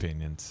instead of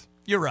opinions.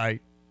 You're right.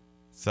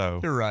 So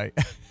you're right.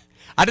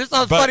 I just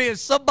thought it was funny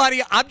as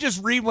somebody. I'm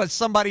just reading what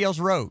somebody else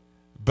wrote.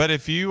 But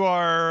if you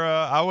are,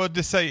 I would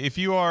just say, if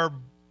you are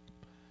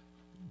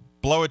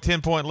blow a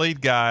 10-point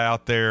lead guy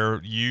out there,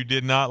 you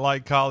did not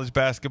like college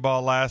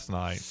basketball last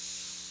night.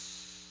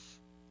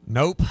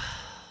 Nope.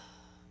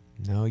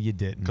 No, you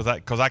didn't.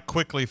 Because I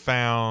quickly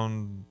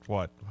found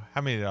what?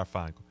 How many did I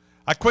find?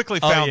 I quickly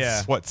found,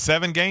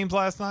 7 games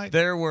last night?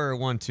 There were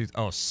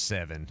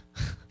 7.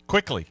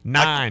 Quickly.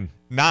 9.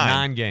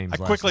 9 games. I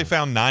quickly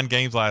found 9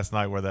 games last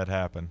night where that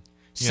happened.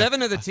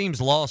 7 of the teams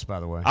lost, by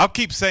the way. I'll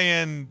keep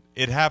saying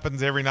it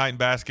happens every night in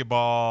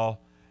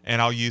basketball,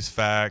 and I'll use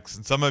facts.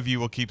 And some of you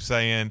will keep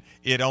saying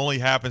it only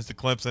happens to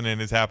Clemson and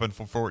has happened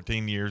for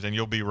 14 years, and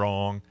you'll be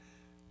wrong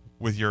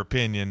with your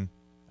opinion.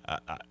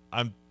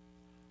 I'm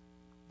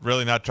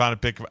really not trying to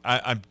pick.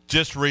 I'm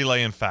just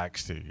relaying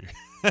facts to you.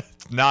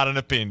 It's not an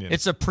opinion.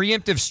 It's a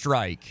preemptive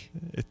strike.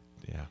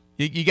 Yeah.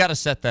 You got to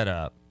set that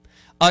up.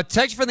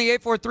 Text from the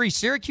 843.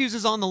 Syracuse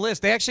is on the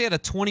list. They actually had a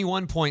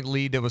 21-point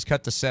lead that was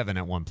cut to 7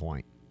 at one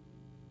point.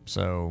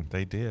 So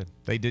they did.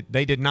 They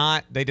did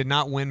not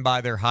win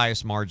by their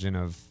highest margin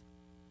of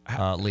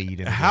lead.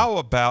 How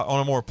about,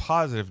 on a more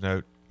positive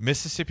note,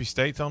 Mississippi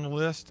State's on the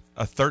list,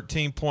 a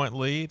 13-point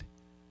lead?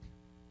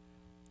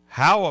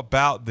 How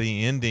about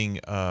the ending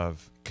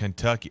of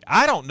Kentucky?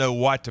 I don't know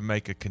what to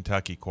make of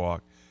Kentucky,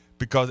 Quack,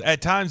 because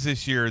at times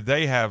this year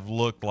they have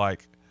looked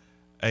like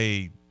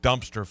a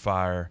dumpster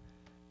fire.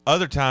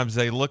 Other times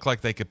they look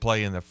like they could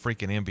play in the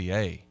freaking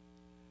NBA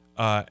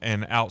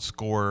and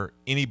outscore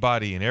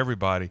anybody and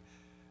everybody.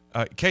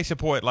 Case in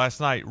point,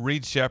 last night,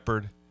 Reed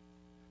Sheppard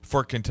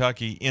for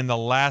Kentucky in the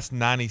last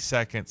 90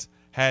 seconds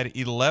had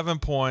 11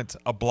 points,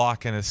 a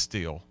block, and a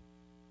steal.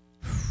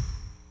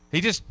 He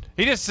just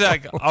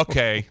said,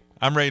 okay,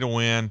 I'm ready to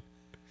win.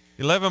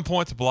 11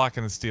 points, a block,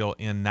 and a steal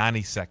in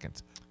 90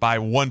 seconds by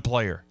one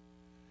player.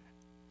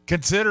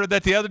 Consider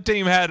that the other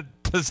team had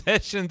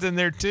possessions in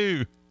there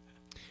too.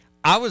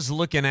 I was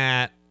looking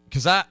at,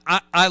 because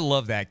I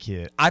love that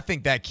kid. I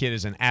think that kid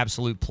is an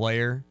absolute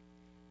player.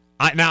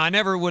 I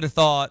never would have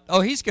thought,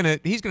 he's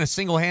gonna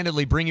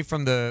single-handedly bring you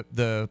from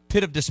the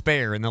pit of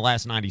despair in the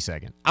last 90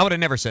 seconds. I would have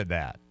never said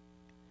that.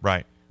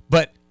 Right.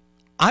 But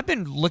I've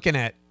been looking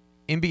at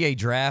NBA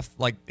draft,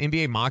 like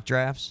NBA mock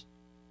drafts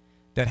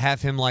that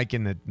have him like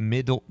in the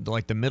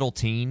middle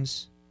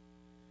teens.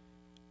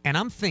 And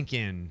I'm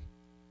thinking,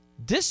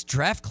 this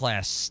draft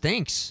class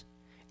stinks.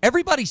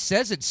 Everybody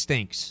says it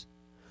stinks.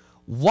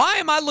 Why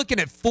am I looking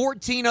at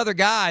 14 other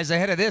guys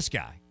ahead of this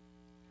guy?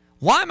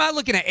 Why am I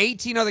looking at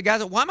 18 other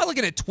guys? Why am I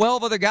looking at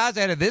 12 other guys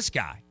ahead of this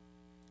guy?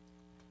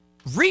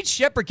 Reed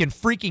Sheppard can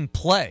freaking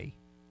play.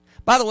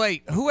 By the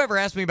way, whoever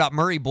asked me about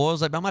Murray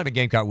Boyles, that might have been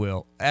Gamecock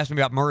Will, asked me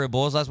about Murray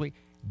Boyles last week.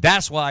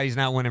 That's why he's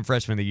not winning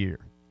Freshman of the Year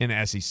in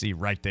the SEC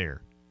right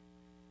there.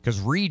 Because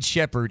Reed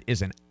Sheppard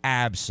is an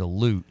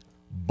absolute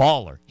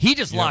baller. He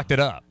just locked it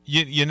up.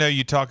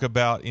 You talk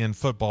about in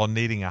football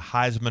needing a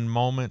Heisman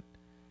moment.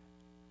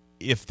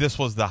 If this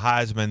was the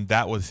Heisman,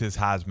 that was his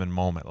Heisman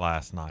moment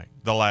last night,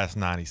 the last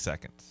 90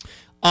 seconds.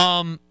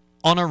 On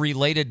a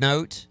related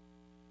note,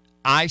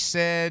 I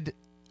said,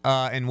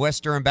 and Wes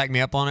Durham backed me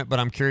up on it, but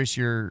I'm curious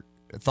your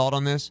thought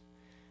on this.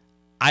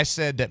 I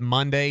said that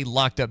Monday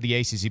locked up the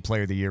ACC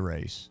Player of the Year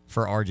race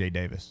for RJ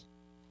Davis.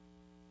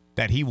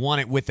 That he won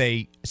it with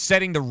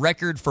setting the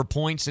record for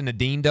points in the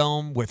Dean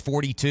Dome with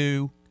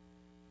 42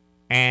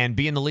 and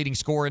being the leading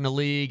scorer in the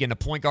league and the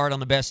point guard on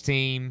the best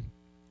team.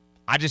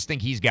 I just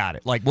think he's got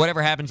it. Like,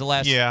 whatever happens the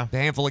last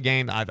handful of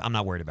games, I'm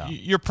not worried about.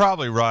 You're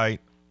probably right.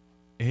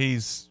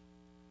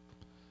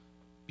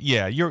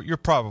 You're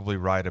probably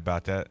right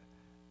about that.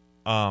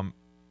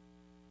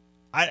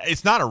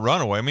 It's not a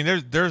runaway. I mean,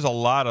 there's been a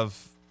lot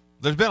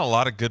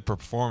of good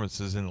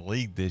performances in the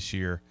league this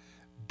year,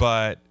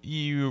 but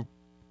you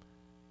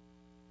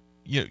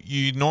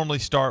normally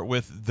start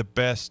with the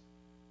best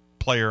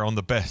player on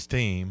the best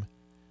team,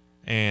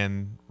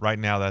 and right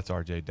now that's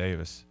RJ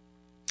Davis.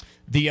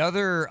 The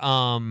other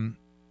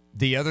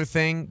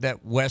thing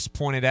that Wes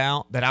pointed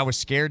out that I was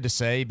scared to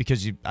say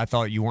because I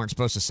thought you weren't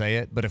supposed to say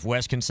it, but if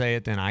Wes can say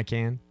it, then I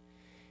can,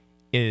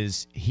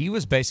 is he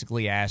was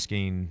basically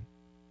asking,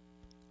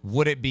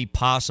 would it be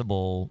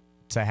possible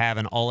to have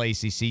an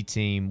all-ACC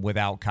team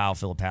without Kyle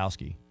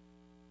Filipowski?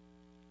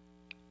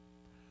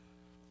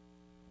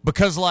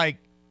 Because, like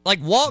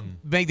Walt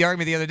made the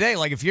argument the other day,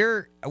 like we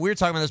were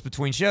talking about this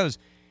between shows,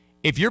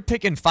 if you're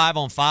picking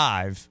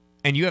 5-on-5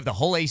 and you have the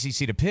whole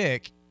ACC to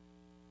pick,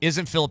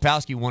 isn't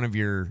Filipowski one of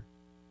your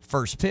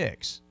first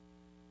picks?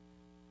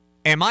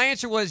 And my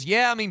answer was,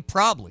 yeah, I mean,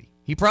 probably.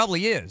 He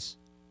probably is.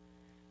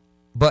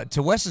 But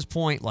to Wes's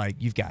point, like,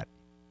 you've got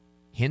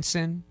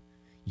Henson,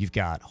 you've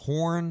got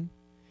Horn.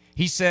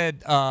 He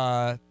said,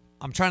 I'm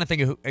trying to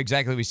think of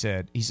exactly what he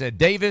said. He said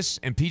Davis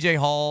and P.J.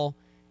 Hall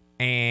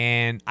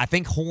and I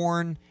think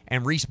Horn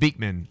and Reese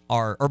Beekman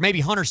are, or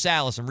maybe Hunter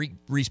Salas and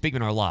Reese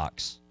Beekman are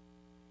locks.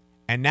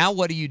 And now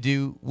what do you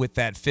do with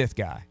that fifth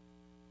guy?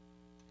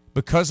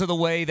 Because of the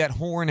way that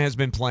Horn has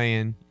been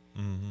playing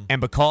and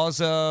because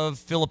of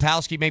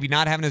Filipowski maybe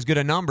not having as good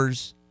of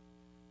numbers,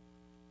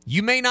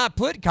 you may not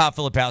put Kyle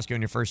Filipowski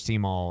on your first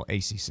team all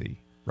ACC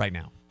right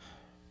now.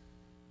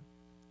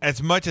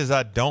 As much as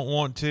I don't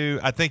want to,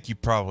 I think you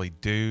probably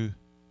do,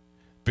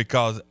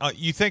 because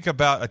you think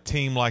about a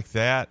team like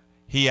that,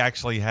 he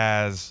actually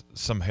has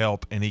some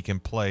help and he can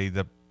play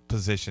the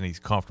position he's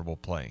comfortable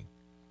playing.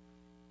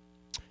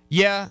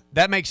 Yeah,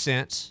 that makes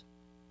sense.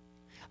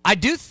 I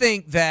do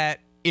think that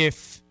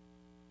if,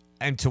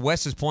 and to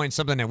Wes's point,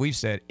 something that we've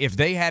said, if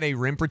they had a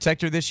rim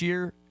protector this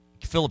year,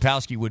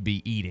 Filipowski would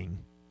be eating.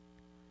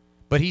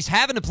 But he's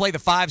having to play the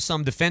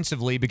 5-some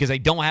defensively because they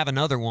don't have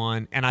another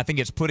one, and I think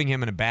it's putting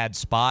him in a bad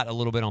spot a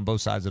little bit on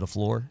both sides of the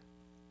floor.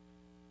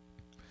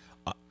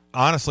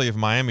 Honestly, if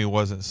Miami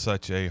wasn't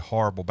such a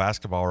horrible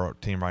basketball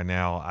team right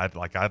now, I'd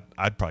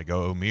probably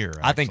go Omier.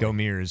 Actually. I think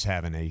Omier is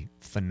having a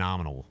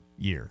phenomenal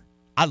year.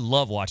 I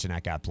love watching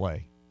that guy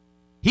play.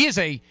 He is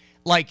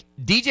like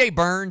DJ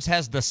Burns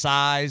has the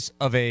size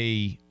of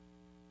a.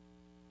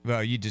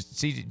 Well, you just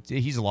see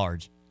he's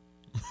large.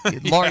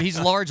 He's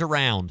large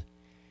around.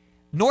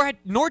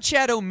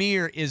 Norchad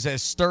Omier is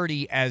as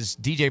sturdy as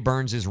DJ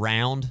Burns is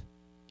round.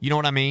 You know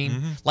what I mean?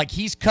 Mm-hmm. Like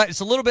he's cut. It's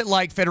a little bit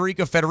like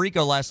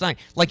Federico last night.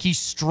 Like he's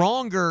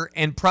stronger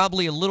and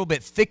probably a little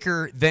bit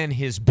thicker than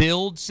his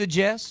build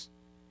suggests.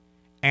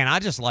 And I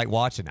just like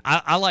watching it.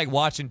 I like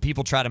watching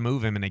people try to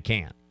move him and they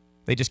can't.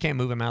 They just can't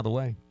move him out of the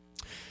way.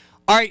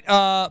 All right,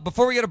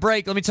 before we go to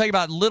break, let me tell you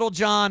about Little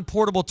John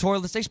Portable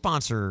Toilets. They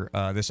sponsor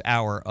this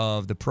hour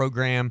of the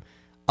program.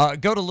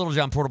 Go to Little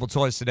John Portable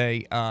Toilets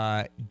today.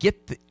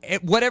 Get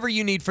whatever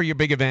you need for your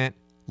big event,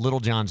 Little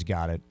John's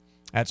got it.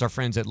 That's our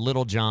friends at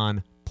Little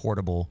John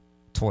Portable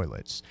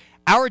Toilets.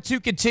 Hour 2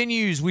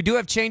 continues. We do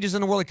have changes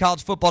in the world of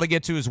college football to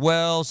get to as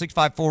well.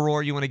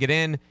 654-ROAR, you want to get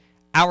in.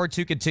 Hour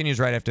 2 continues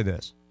right after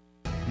this.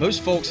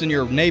 Most folks in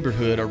your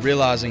neighborhood are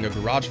realizing a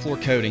garage floor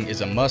coating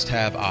is a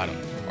must-have item.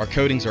 Our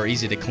coatings are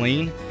easy to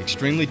clean,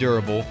 extremely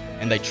durable,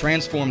 and they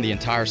transform the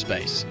entire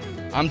space.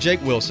 I'm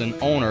Jake Wilson,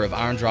 owner of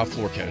Iron Drive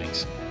Floor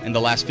Coatings. In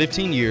the last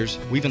 15 years,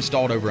 we've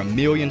installed over 1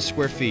 million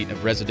square feet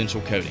of residential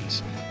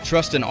coatings.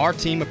 Trust in our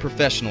team of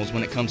professionals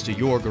when it comes to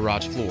your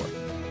garage floor.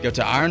 Go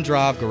to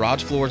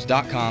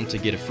irondrivegaragefloors.com to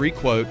get a free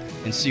quote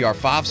and see our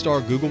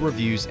 5-star Google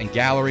reviews and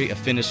gallery of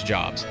finished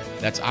jobs.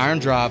 That's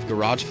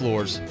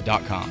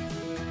irondrivegaragefloors.com.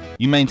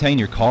 You maintain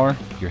your car,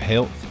 your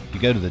health, you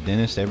go to the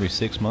dentist every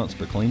 6 months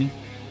for cleaning.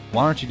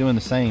 Why aren't you doing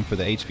the same for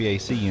the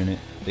HVAC unit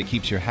that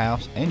keeps your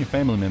house and your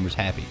family members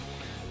happy?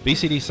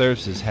 BCD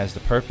Services has the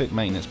perfect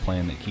maintenance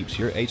plan that keeps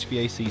your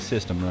HVAC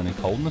system running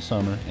cold in the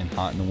summer and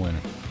hot in the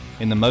winter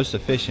in the most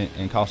efficient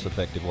and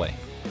cost-effective way.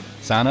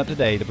 Sign up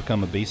today to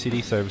become a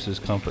BCD Services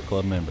Comfort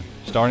Club member.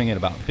 Starting at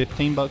about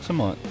 $15 a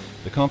month,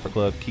 the Comfort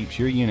Club keeps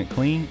your unit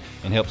clean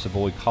and helps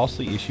avoid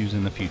costly issues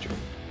in the future.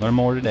 Learn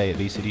more today at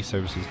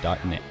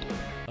bcdservices.net.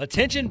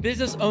 Attention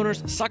business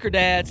owners, soccer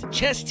dads,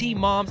 chess team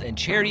moms, and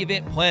charity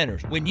event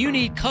planners. When you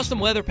need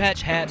custom leather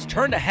patch hats,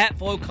 turn to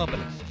Hatflow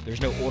Company.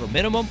 There's no order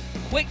minimum,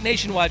 quick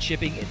nationwide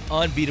shipping, and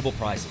unbeatable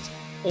prices.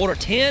 Order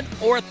 10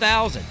 or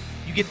 1,000.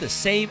 You get the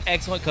same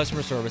excellent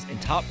customer service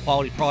and top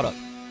quality product.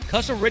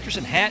 Custom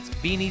Richardson hats,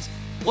 beanies,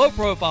 low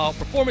profile,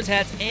 performance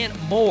hats, and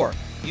more.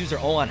 Use their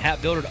online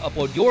hat builder to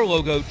upload your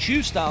logo,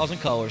 choose styles and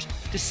colors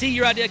to see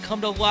your idea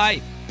come to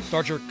life.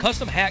 Start your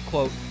custom hat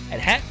quote at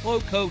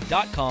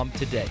hatflowco.com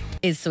today.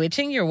 Is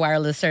switching your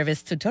wireless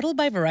service to Total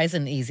by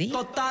Verizon easy?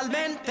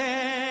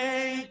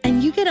 Totalmente.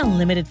 And you get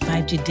unlimited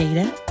 5G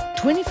data,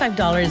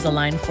 $25 a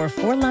line for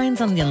 4 lines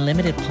on the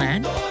unlimited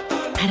plan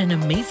at an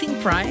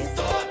amazing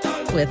price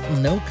with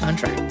no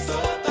contracts.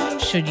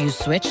 Should you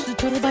switch to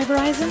Total by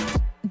Verizon?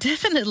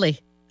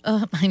 Definitely.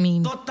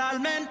 Find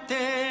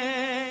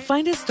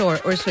a store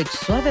or switch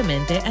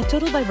suavemente at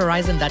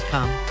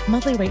totalbyverizon.com.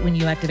 Monthly rate when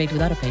you activate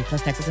with autopay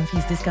plus taxes and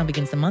fees. Discount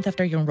begins the month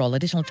after you enroll.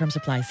 Additional terms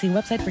apply. See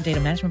website for data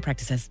management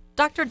practices.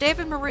 Dr.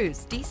 David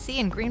Marouz, DC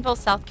in Greenville,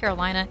 South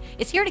Carolina,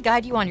 is here to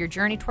guide you on your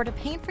journey toward a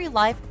pain-free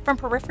life from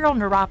peripheral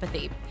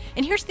neuropathy.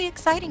 And here's the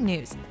exciting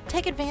news.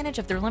 Take advantage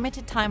of their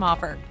limited time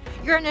offer.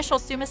 Your initial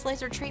Sumas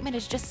laser treatment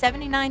is just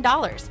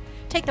 $79.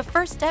 Take the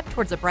first step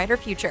towards a brighter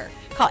future.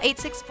 Call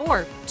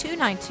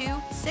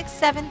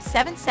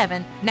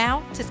 864-292-6777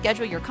 now to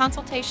schedule your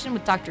consultation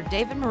with Dr.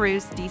 David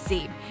Marouz,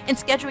 DC, and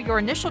schedule your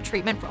initial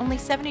treatment for only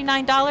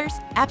 $79,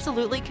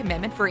 absolutely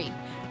commitment-free.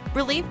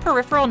 Relieve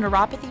peripheral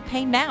neuropathy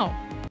pain now.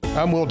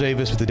 I'm Will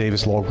Davis with the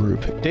Davis Law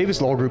Group. Davis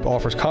Law Group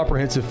offers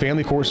comprehensive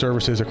family court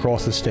services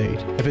across the state.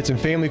 If it's in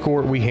family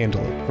court, we handle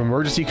it. From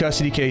emergency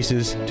custody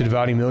cases to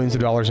dividing millions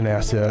of dollars in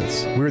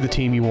assets, we're the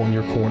team you want in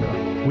your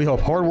corner. We help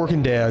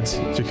hardworking dads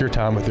secure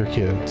time with their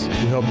kids.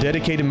 We help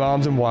dedicated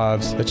moms and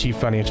wives achieve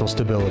financial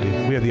stability.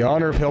 We have the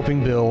honor of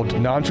helping build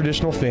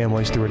non-traditional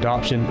families through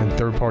adoption and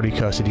third-party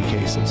custody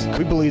cases.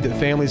 We believe that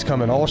families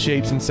come in all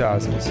shapes and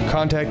sizes.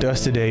 Contact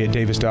us today at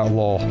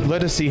davis.law.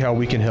 Let us see how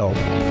we can help.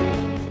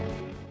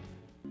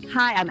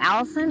 Hi, I'm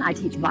Allison. I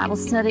teach Bible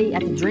study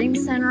at the Dream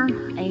Center,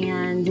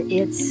 and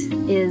it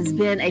has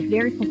been a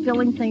very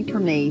fulfilling thing for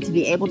me to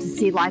be able to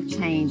see life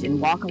change and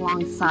walk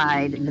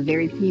alongside the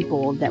very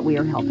people that we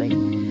are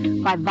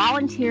helping. By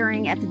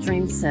volunteering at the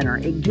Dream Center,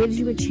 it gives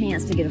you a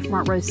chance to get a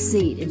front row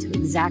seat into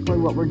exactly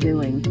what we're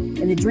doing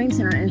in the Dream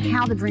Center and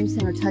how the Dream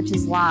Center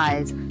touches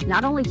lives,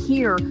 not only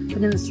here, but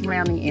in the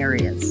surrounding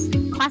areas.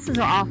 Classes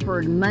are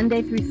offered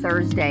Monday through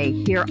Thursday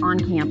here on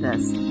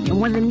campus.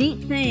 And one of the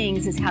neat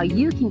things is how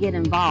you can get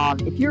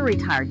involved. If you're a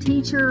retired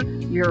teacher,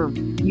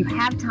 you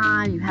have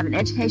time, you have an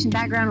education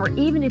background, or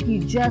even if you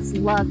just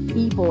love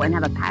people and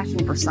have a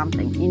passion for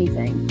something,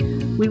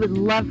 anything, we would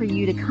love for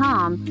you to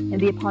come and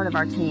be a part of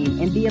our team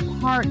and be a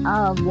part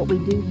of what we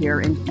do here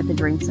at the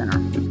Dream Center.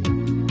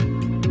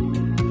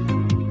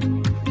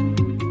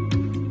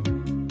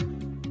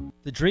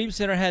 The Dream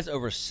Center has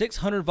over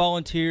 600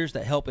 volunteers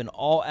that help in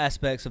all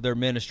aspects of their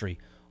ministry.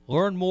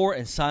 Learn more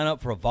and sign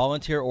up for a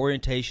volunteer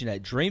orientation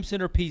at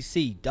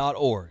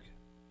dreamcenterpc.org.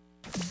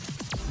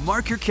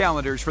 Mark your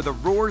calendars for the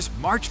Roar's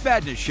March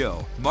Madness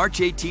Show, March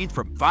 18th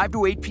from 5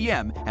 to 8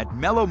 p.m. at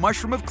Mellow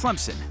Mushroom of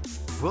Clemson.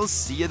 We'll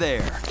see you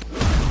there.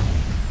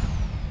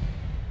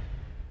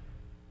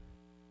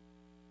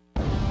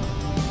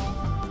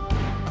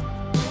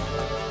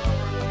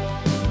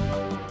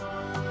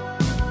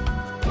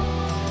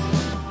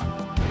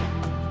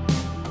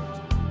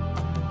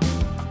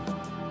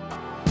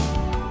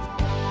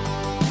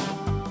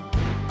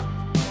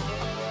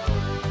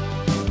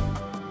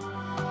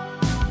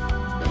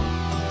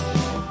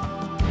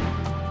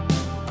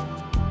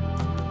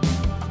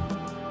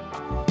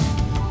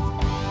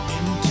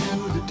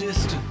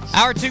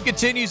 Hour 2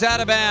 continues out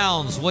of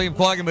bounds. William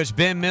Quaggenbush,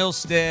 Ben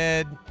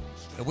Milstead.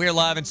 We're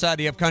live inside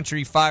the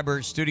Upcountry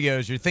Fiber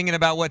Studios. You're thinking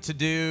about what to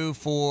do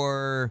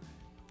for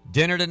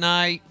dinner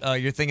tonight.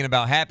 You're thinking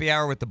about happy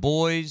hour with the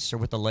boys or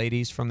with the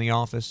ladies from the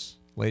office.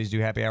 Ladies do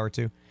happy hour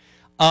too.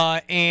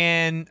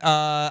 And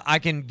I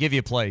can give you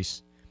a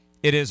place.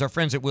 It is our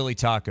friends at Willie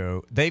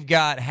Taco. They've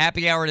got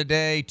happy hour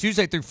today.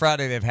 Tuesday through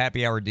Friday, they have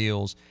happy hour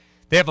deals.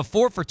 They have a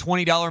 4 for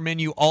 $20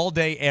 menu all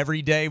day,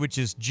 every day, which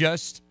is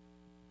just...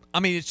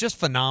 it's just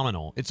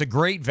phenomenal. It's a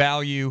great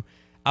value.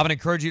 I would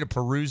encourage you to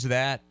peruse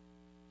that.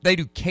 They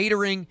do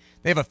catering.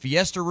 They have a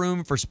fiesta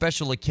room for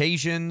special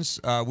occasions.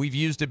 We've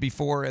used it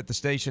before at the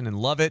station and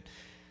love it.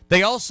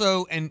 They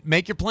also, and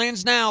make your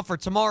plans now for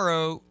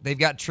tomorrow, they've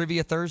got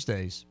Trivia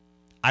Thursdays.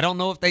 I don't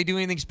know if they do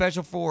anything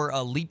special for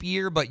a leap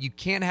year, but you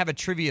can have a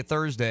Trivia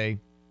Thursday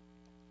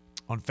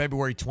on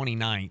February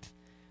 29th,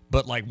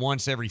 but like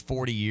once every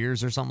 40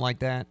 years or something like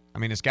that.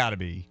 It's got to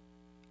be.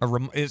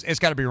 It's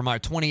got to be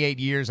reminded. 28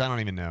 years. I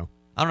don't even know.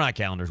 I don't know how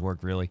calendars work,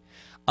 really.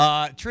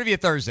 Trivia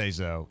Thursdays,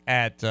 though,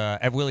 at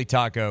Willie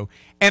Taco.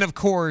 And, of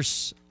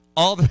course,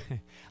 all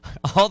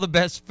the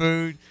best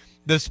food,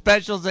 the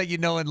specials that you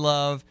know and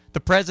love, the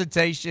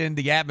presentation,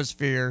 the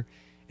atmosphere.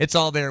 It's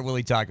all there at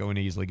Willie Taco and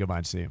easily. Go by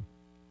and see him.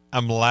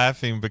 I'm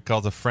laughing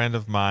because a friend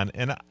of mine,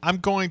 and I'm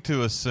going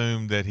to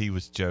assume that he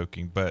was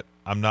joking, but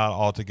I'm not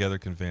altogether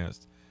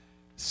convinced,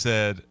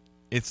 said,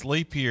 it's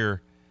leap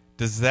year.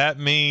 Does that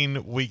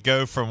mean we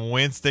go from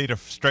Wednesday to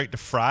straight to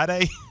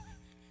Friday?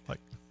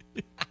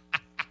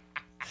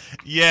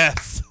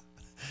 Yes.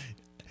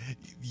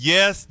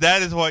 Yes,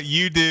 that is what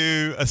you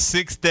do, a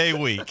 6-day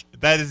week.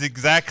 That is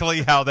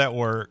exactly how that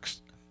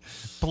works.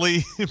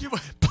 Please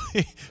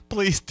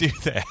do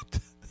that.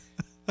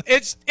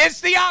 It's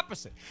the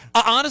opposite.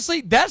 Honestly,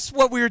 that's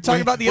what we were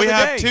talking about the other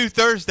day. We have 2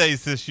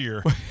 Thursdays this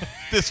year,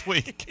 this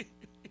week.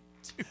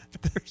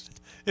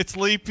 It's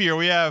leap year.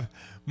 We have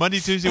Monday,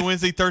 Tuesday,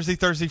 Wednesday,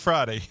 Thursday,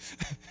 Friday.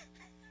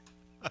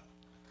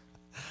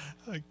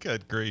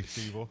 Good grief,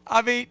 people.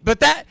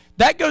 But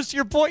that goes to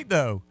your point,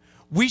 though.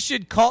 We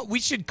should call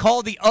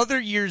the other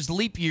year's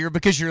leap year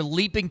because you're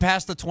leaping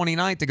past the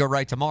 29th to go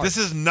right to March. This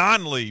is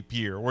non-leap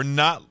year. We're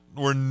not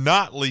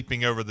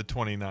leaping over the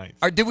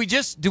 29th.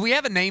 Do we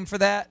have a name for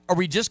that? Are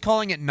we just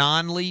calling it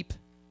non-leap?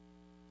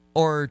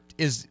 Or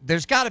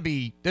there's got to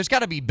be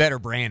better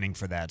branding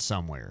for that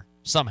somewhere,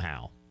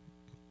 somehow.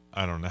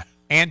 I don't know.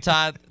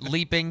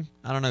 Anti-leaping,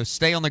 I don't know.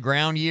 Stay on the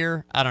ground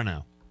year, I don't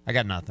know. I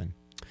got nothing.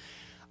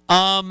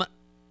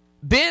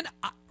 Ben,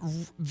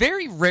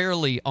 very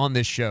rarely on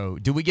this show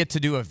do we get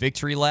to do a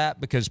victory lap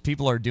because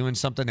people are doing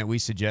something that we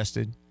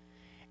suggested.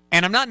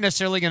 And I'm not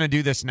necessarily going to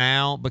do this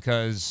now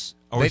because...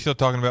 Are we still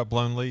talking about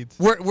blown leads?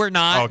 We're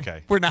not.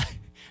 Okay. We're not.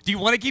 Do you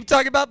want to keep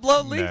talking about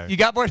blown leads? No. You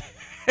got more?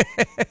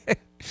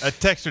 A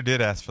texter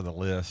did ask for the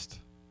list.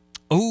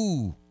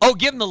 Ooh. Oh,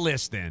 give them the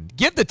list then.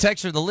 Give the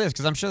texter the list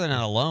because I'm sure they're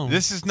not alone.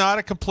 This is not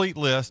a complete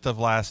list of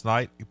last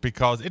night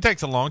because it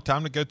takes a long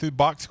time to go through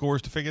box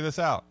scores to figure this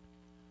out.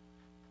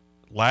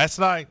 Last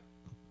night,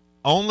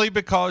 only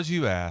because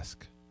you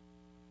ask,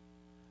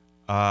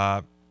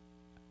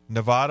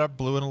 Nevada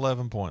blew an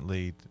 11-point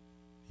lead,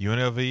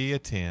 UNLV a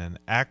 10,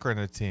 Akron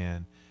a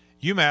 10.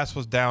 UMass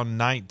was down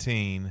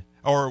 19,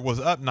 or was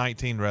up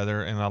 19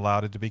 rather, and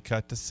allowed it to be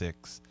cut to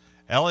 6.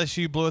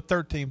 LSU blew a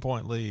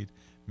 13-point lead.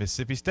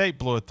 Mississippi State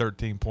blew a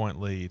 13-point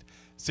lead.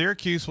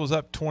 Syracuse was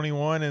up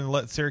 21 and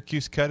let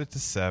Syracuse cut it to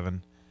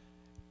 7.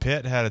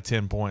 Pitt had a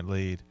 10-point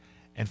lead.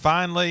 And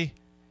finally,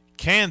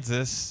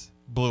 Kansas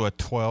blew a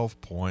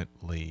 12-point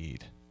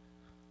lead.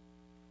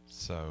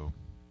 So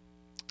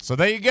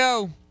there you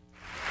go.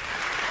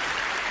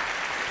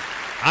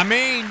 I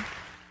mean,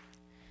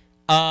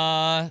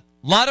 a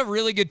lot of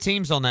really good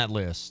teams on that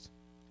list.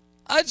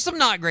 Some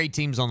not great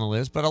teams on the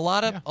list, but a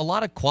lot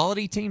of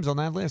quality teams on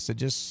that list that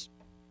just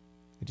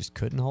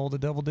couldn't hold a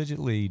double-digit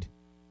lead,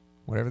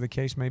 whatever the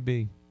case may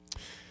be.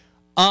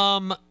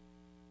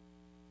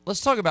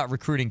 Let's talk about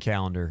recruiting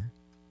calendar.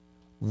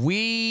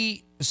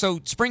 So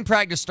spring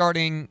practice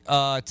starting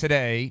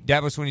today.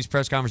 Dabo Swinney's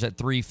press conference at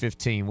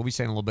 3:15. We'll be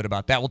saying a little bit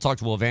about that. We'll talk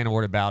to Will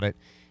Vanderwoord about it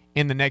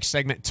in the next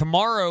segment.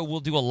 Tomorrow we'll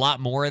do a lot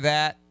more of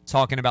that,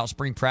 talking about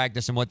spring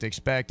practice and what to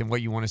expect and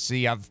what you want to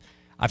see. I've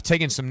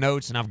taken some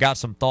notes and I've got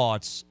some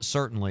thoughts,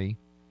 certainly.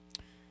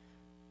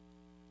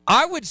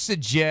 I would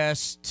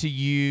suggest to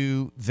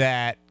you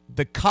that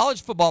the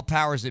college football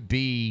powers that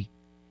be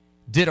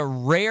did a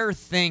rare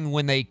thing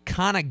when they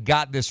kind of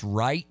got this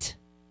right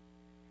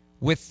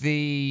with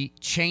the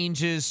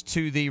changes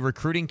to the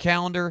recruiting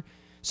calendar.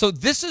 So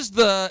this is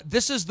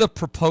the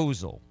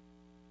proposal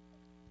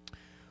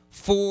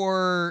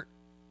for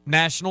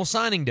National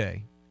Signing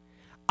Day.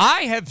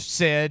 I have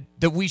said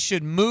that we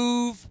should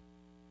move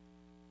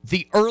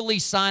the early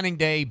signing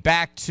day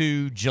back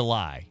to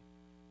July.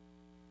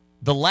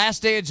 The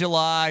last day of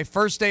July,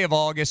 first day of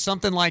August,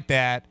 something like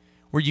that,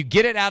 where you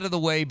get it out of the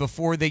way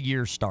before the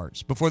year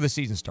starts, before the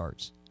season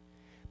starts.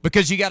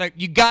 Because you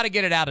gotta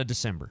get it out of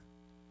December.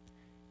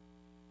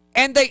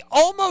 And they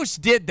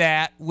almost did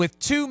that with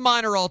two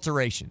minor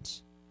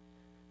alterations.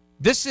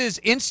 This is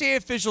NCAA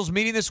officials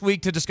meeting this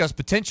week to discuss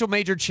potential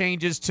major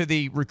changes to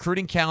the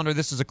recruiting calendar.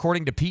 This is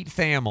according to Pete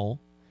Thamel.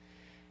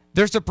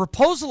 There's a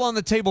proposal on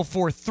the table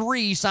for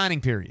 3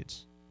 signing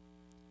periods.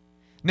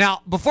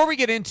 Now, before we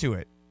get into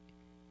it,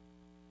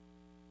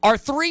 are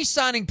 3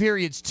 signing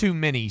periods too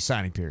many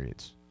signing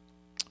periods?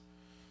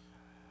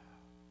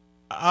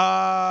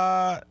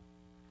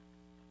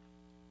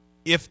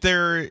 If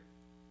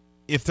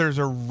there's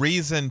a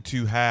reason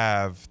to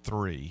have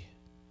 3,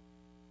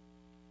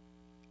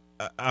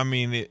 I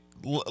mean,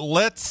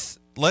 let's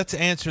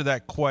answer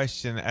that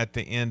question at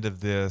the end of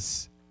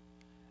this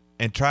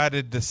and try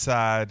to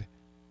decide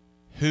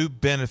who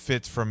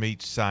benefits from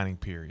each signing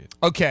period.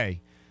 Okay.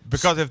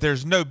 Because if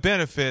there's no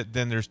benefit,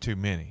 then there's too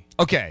many.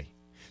 Okay.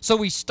 So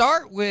we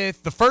start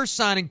with the first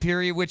signing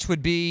period, which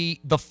would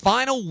be the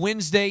final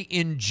Wednesday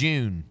in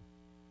June.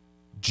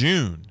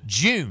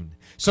 June.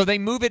 So they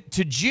move it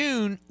to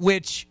June,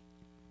 which,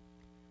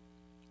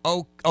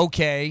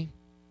 okay,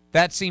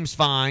 that seems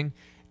fine.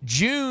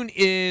 June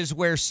is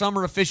where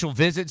summer official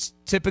visits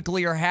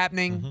typically are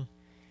happening. Mm-hmm.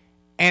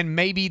 And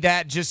maybe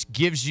that just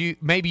gives you,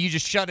 maybe you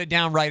just shut it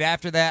down right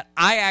after that.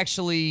 I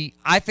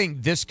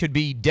think this could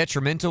be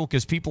detrimental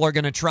because people are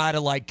going to try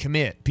to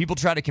commit. People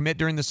try to commit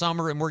during the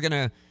summer, and we're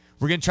going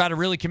to try to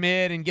really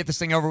commit and get this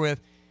thing over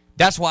with.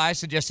 That's why I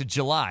suggested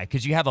July,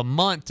 because you have a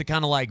month to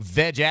kind of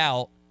veg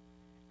out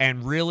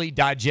and really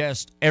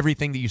digest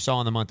everything that you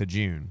saw in the month of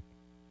June.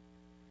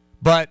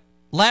 But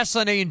last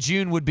Sunday in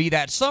June would be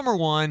that summer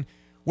one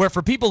where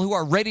for people who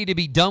are ready to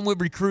be done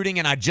with recruiting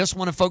and I just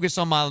want to focus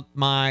on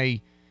my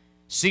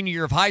senior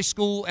year of high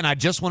school, and I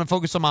just want to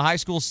focus on my high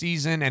school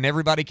season, and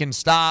everybody can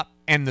stop,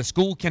 and the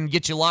school can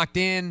get you locked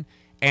in,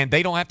 and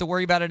they don't have to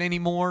worry about it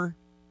anymore.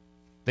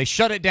 They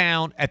shut it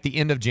down at the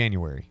end of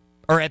January,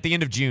 or at the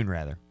end of June,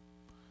 rather.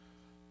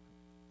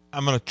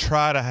 I'm gonna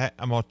try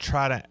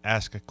to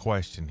ask a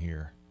question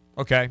here.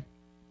 Okay.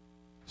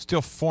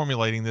 Still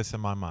formulating this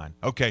in my mind.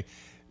 Okay.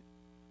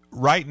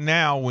 Right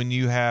now, when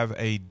you have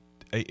a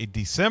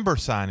December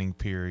signing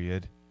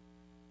period,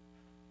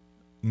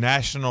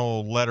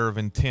 National Letter of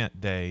Intent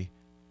Day,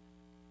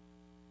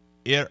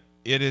 it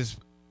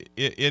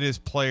is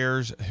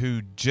players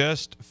who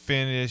just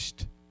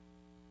finished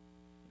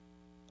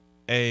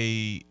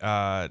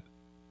they're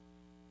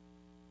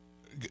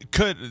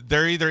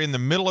either in the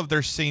middle of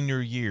their senior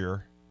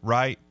year,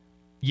 right?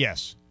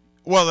 Yes.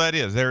 Well, that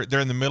is. They're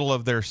in the middle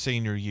of their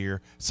senior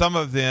year. Some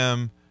of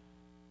them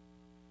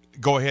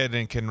go ahead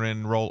and can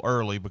enroll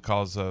early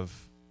because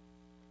of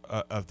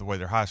the way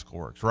their high school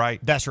works,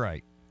 right? That's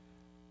right.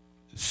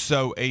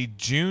 So a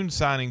June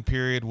signing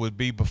period would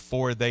be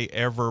before they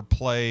ever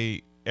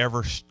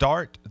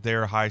start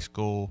their high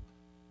school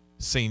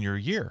senior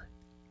year.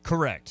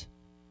 Correct.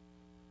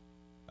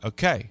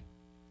 Okay.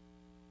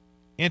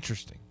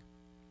 Interesting.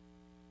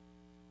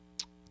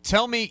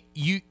 tell me,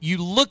 you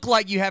look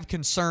like you have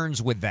concerns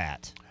with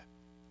that.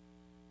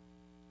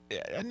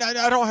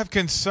 I don't have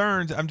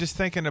concerns. I'm just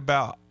thinking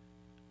about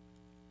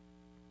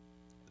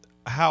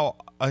how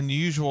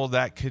unusual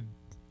that could,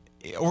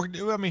 or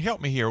I mean,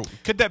 help me here.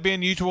 Could that be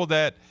unusual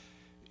that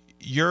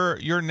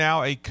you're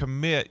now a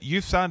commit?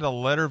 You've signed a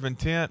letter of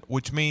intent,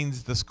 which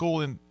means the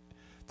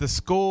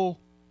school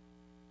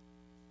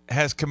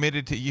has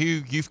committed to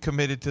you. You've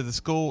committed to the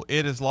school.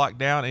 It is locked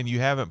down, and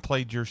you haven't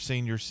played your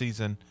senior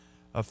season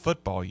of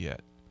football yet.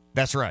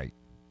 That's right.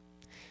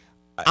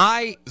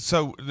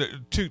 So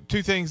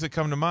two things that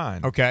come to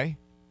mind. Okay.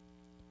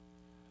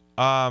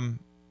 One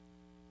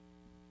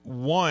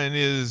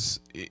is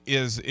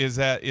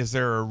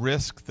there a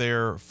risk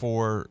there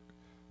for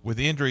with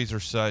injuries or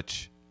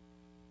such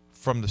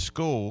from the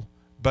school,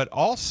 but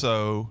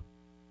also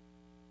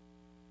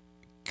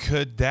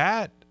could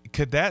that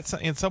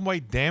in some way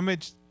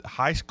damage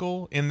high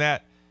school in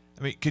that,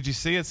 I mean, could you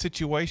see a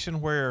situation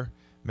where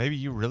maybe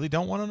you really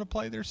don't want them to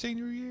play their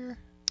senior year?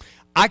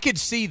 I could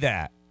see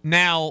that.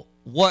 Now,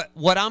 what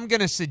I'm going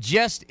to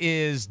suggest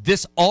is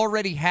this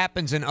already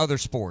happens in other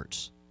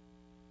sports.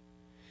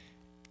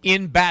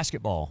 In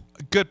basketball.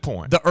 Good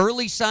point. The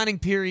early signing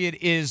period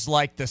is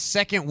like the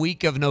second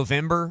week of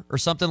November or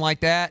something like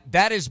that.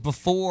 That is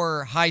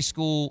before high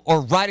school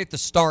or right at the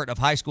start of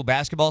high school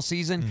basketball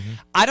season. Mm-hmm.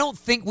 I don't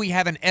think we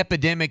have an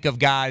epidemic of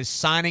guys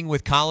signing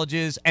with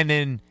colleges and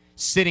then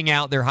sitting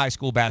out their high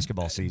school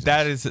basketball season.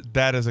 That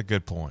is a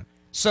good point.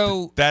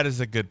 So that is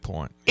a good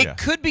point. It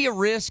could be a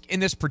risk in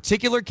this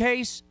particular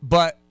case,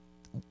 but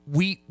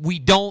we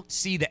don't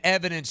see the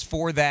evidence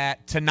for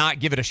that to not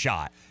give it a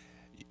shot.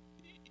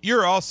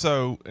 You're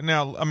also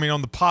now, I mean,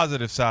 on the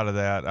positive side of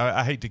that,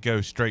 I hate to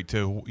go straight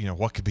to,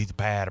 what could be the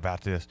bad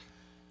about this.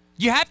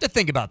 You have to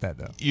think about that,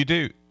 though. You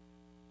do.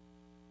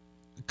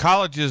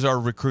 Colleges are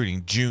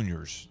recruiting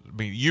juniors. I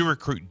mean, you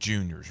recruit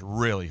juniors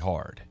really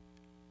hard.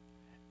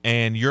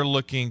 And you're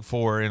looking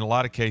for, in a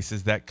lot of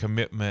cases, that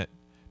commitment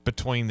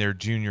between their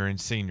junior and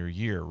senior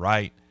year,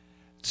 right?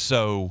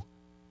 So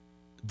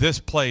this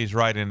plays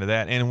right into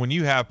that. And when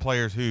you have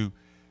players who,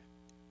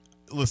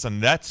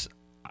 listen,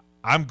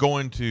 I'm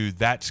going to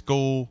that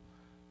school,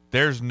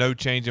 there's no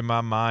change in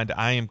my mind,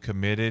 I am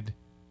committed,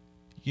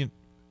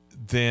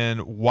 then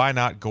why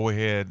not go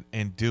ahead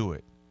and do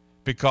it?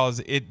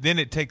 Because then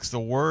it takes the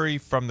worry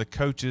from the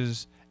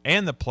coaches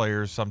and the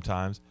players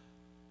sometimes.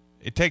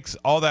 It takes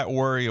all that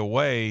worry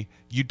away.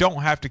 You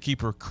don't have to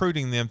keep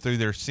recruiting them through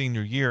their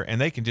senior year, and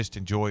they can just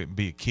enjoy it and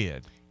be a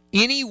kid.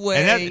 Anyway,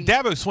 and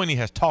Dabo Swinney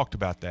has talked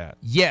about that.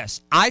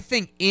 Yes, I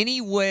think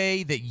any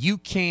way that you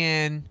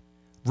can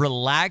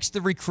relax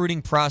the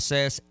recruiting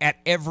process at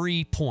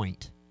every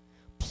point.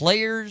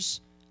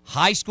 Players,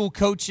 high school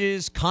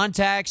coaches,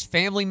 contacts,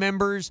 family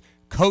members,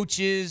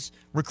 coaches,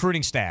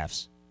 recruiting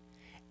staffs.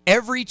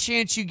 Every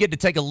chance you get to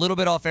take a little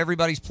bit off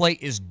everybody's plate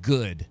is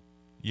good.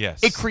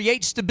 Yes. It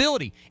creates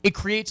stability. It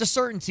creates a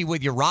certainty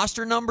with your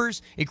roster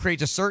numbers. It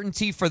creates a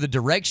certainty for the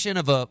direction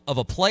of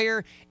a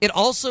player.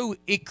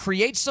 It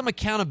creates some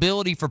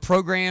accountability for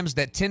programs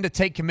that tend to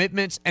take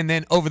commitments and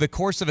then over the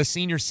course of a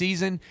senior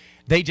season,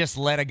 they just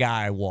let a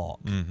guy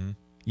walk. Mm-hmm.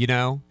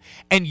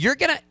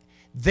 And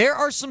there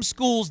are some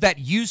schools that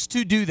used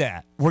to do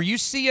that where you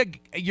see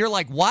you're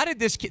like, why did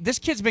this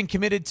kid's been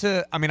committed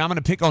to, I mean, I'm going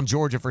to pick on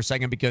Georgia for a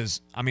second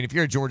because, I mean, if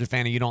you're a Georgia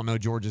fan and you don't know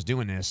Georgia's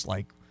doing this,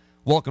 like,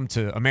 welcome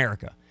to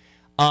America.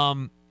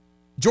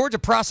 Georgia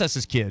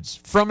processes kids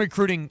from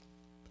recruiting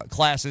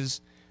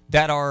classes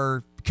that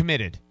are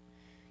committed.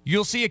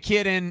 You'll see a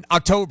kid in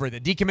October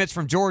that decommits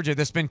from Georgia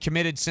that's been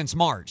committed since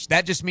March.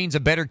 That just means a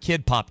better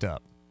kid popped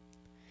up.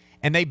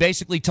 And they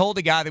basically told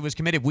the guy that was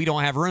committed, we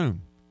don't have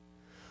room.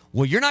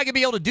 Well, you're not going to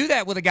be able to do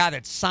that with a guy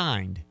that's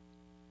signed.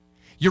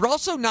 You're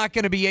also not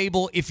going to be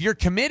able, if you're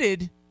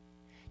committed,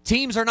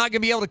 teams are not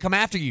going to be able to come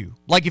after you.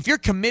 Like if you're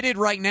committed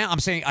right now,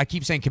 I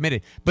keep saying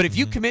committed, but if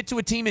you commit to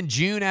a team in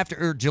June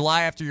or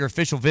July after your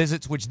official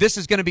visits, which this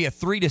is going to be a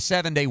 3 to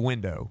 7 day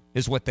window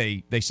is what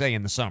they say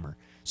in the summer.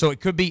 So it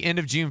could be end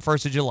of June,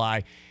 1st of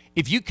July.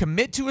 If you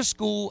commit to a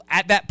school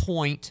at that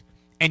point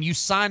and you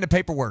sign the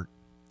paperwork,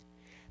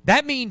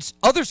 that means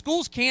other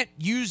schools can't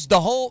use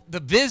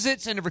the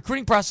visits and the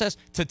recruiting process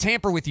to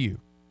tamper with you.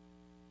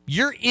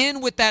 You're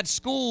in with that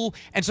school,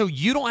 and so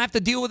you don't have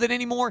to deal with it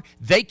anymore.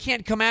 They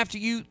can't come after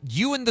you.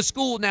 You and the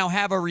school now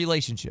have a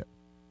relationship.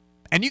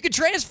 And you can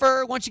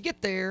transfer once you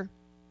get there,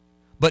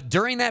 but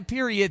during that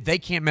period, they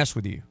can't mess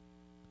with you.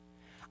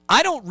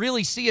 I don't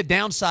really see a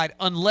downside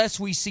unless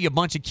we see a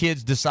bunch of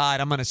kids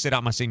decide I'm going to sit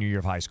out my senior year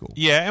of high school.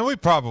 Yeah, and we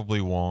probably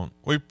won't.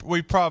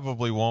 We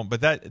probably won't, but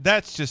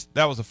that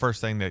was the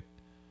first thing that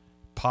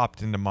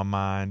popped into my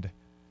mind.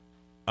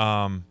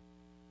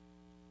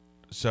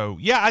 So,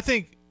 yeah, I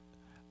think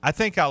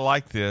I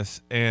like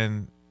this,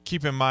 and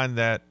keep in mind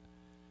that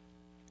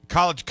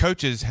college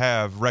coaches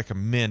have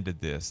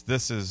recommended this.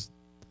 This is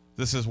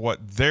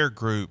what their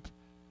group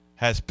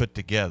has put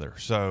together.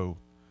 So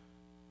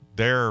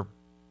they're,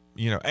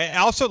 and I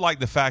also like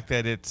the fact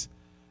that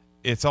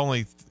it's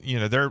only,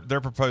 they're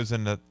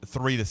proposing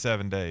 3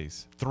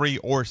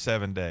 or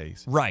 7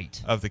 days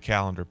right of the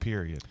calendar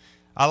period.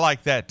 I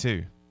like that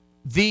too.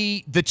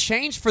 The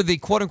change for the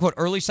quote-unquote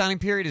early signing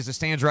period as it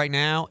stands right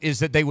now is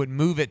that they would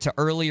move it to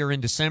earlier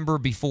in December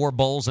before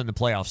bowls and the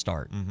playoffs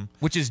start,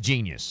 which is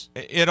genius.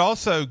 It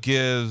also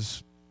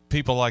gives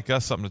people like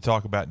us something to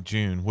talk about in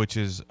June, which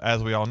is,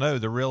 as we all know,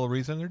 the real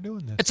reason they're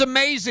doing this. It's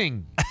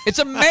amazing. It's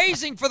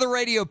amazing for the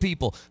radio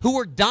people who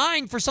are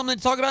dying for something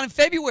to talk about in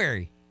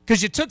February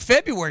because you took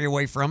February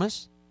away from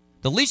us.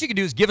 The least you can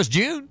do is give us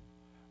June.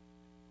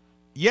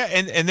 Yeah,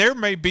 and there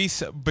may be,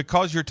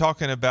 because you're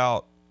talking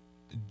about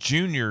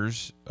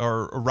juniors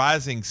or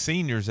rising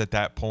seniors at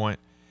that point,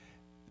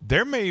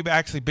 there may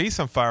actually be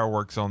some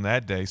fireworks on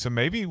that day. So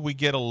maybe we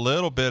get a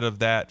little bit of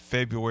that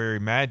February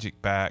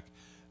magic back,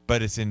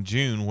 but it's in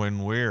June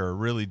when we're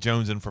really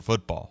jonesing for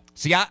football.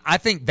 See, I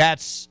think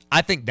that's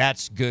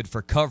good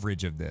for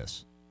coverage of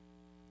this.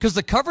 Because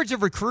the coverage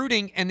of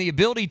recruiting and the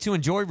ability to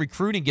enjoy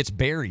recruiting gets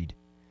buried.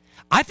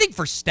 I think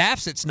for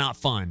staffs it's not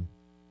fun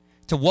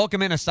to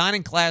welcome in a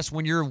signing class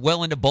when you're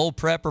well into bowl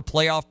prep or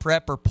playoff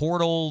prep or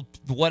portal,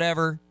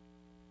 whatever.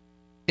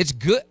 It's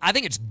good. I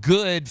think it's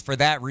good for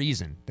that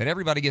reason, that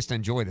everybody gets to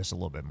enjoy this a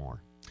little bit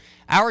more.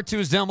 Hour 2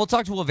 is done. We'll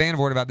talk to Will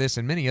Vandervoort about this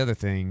and many other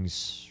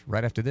things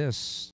right after this.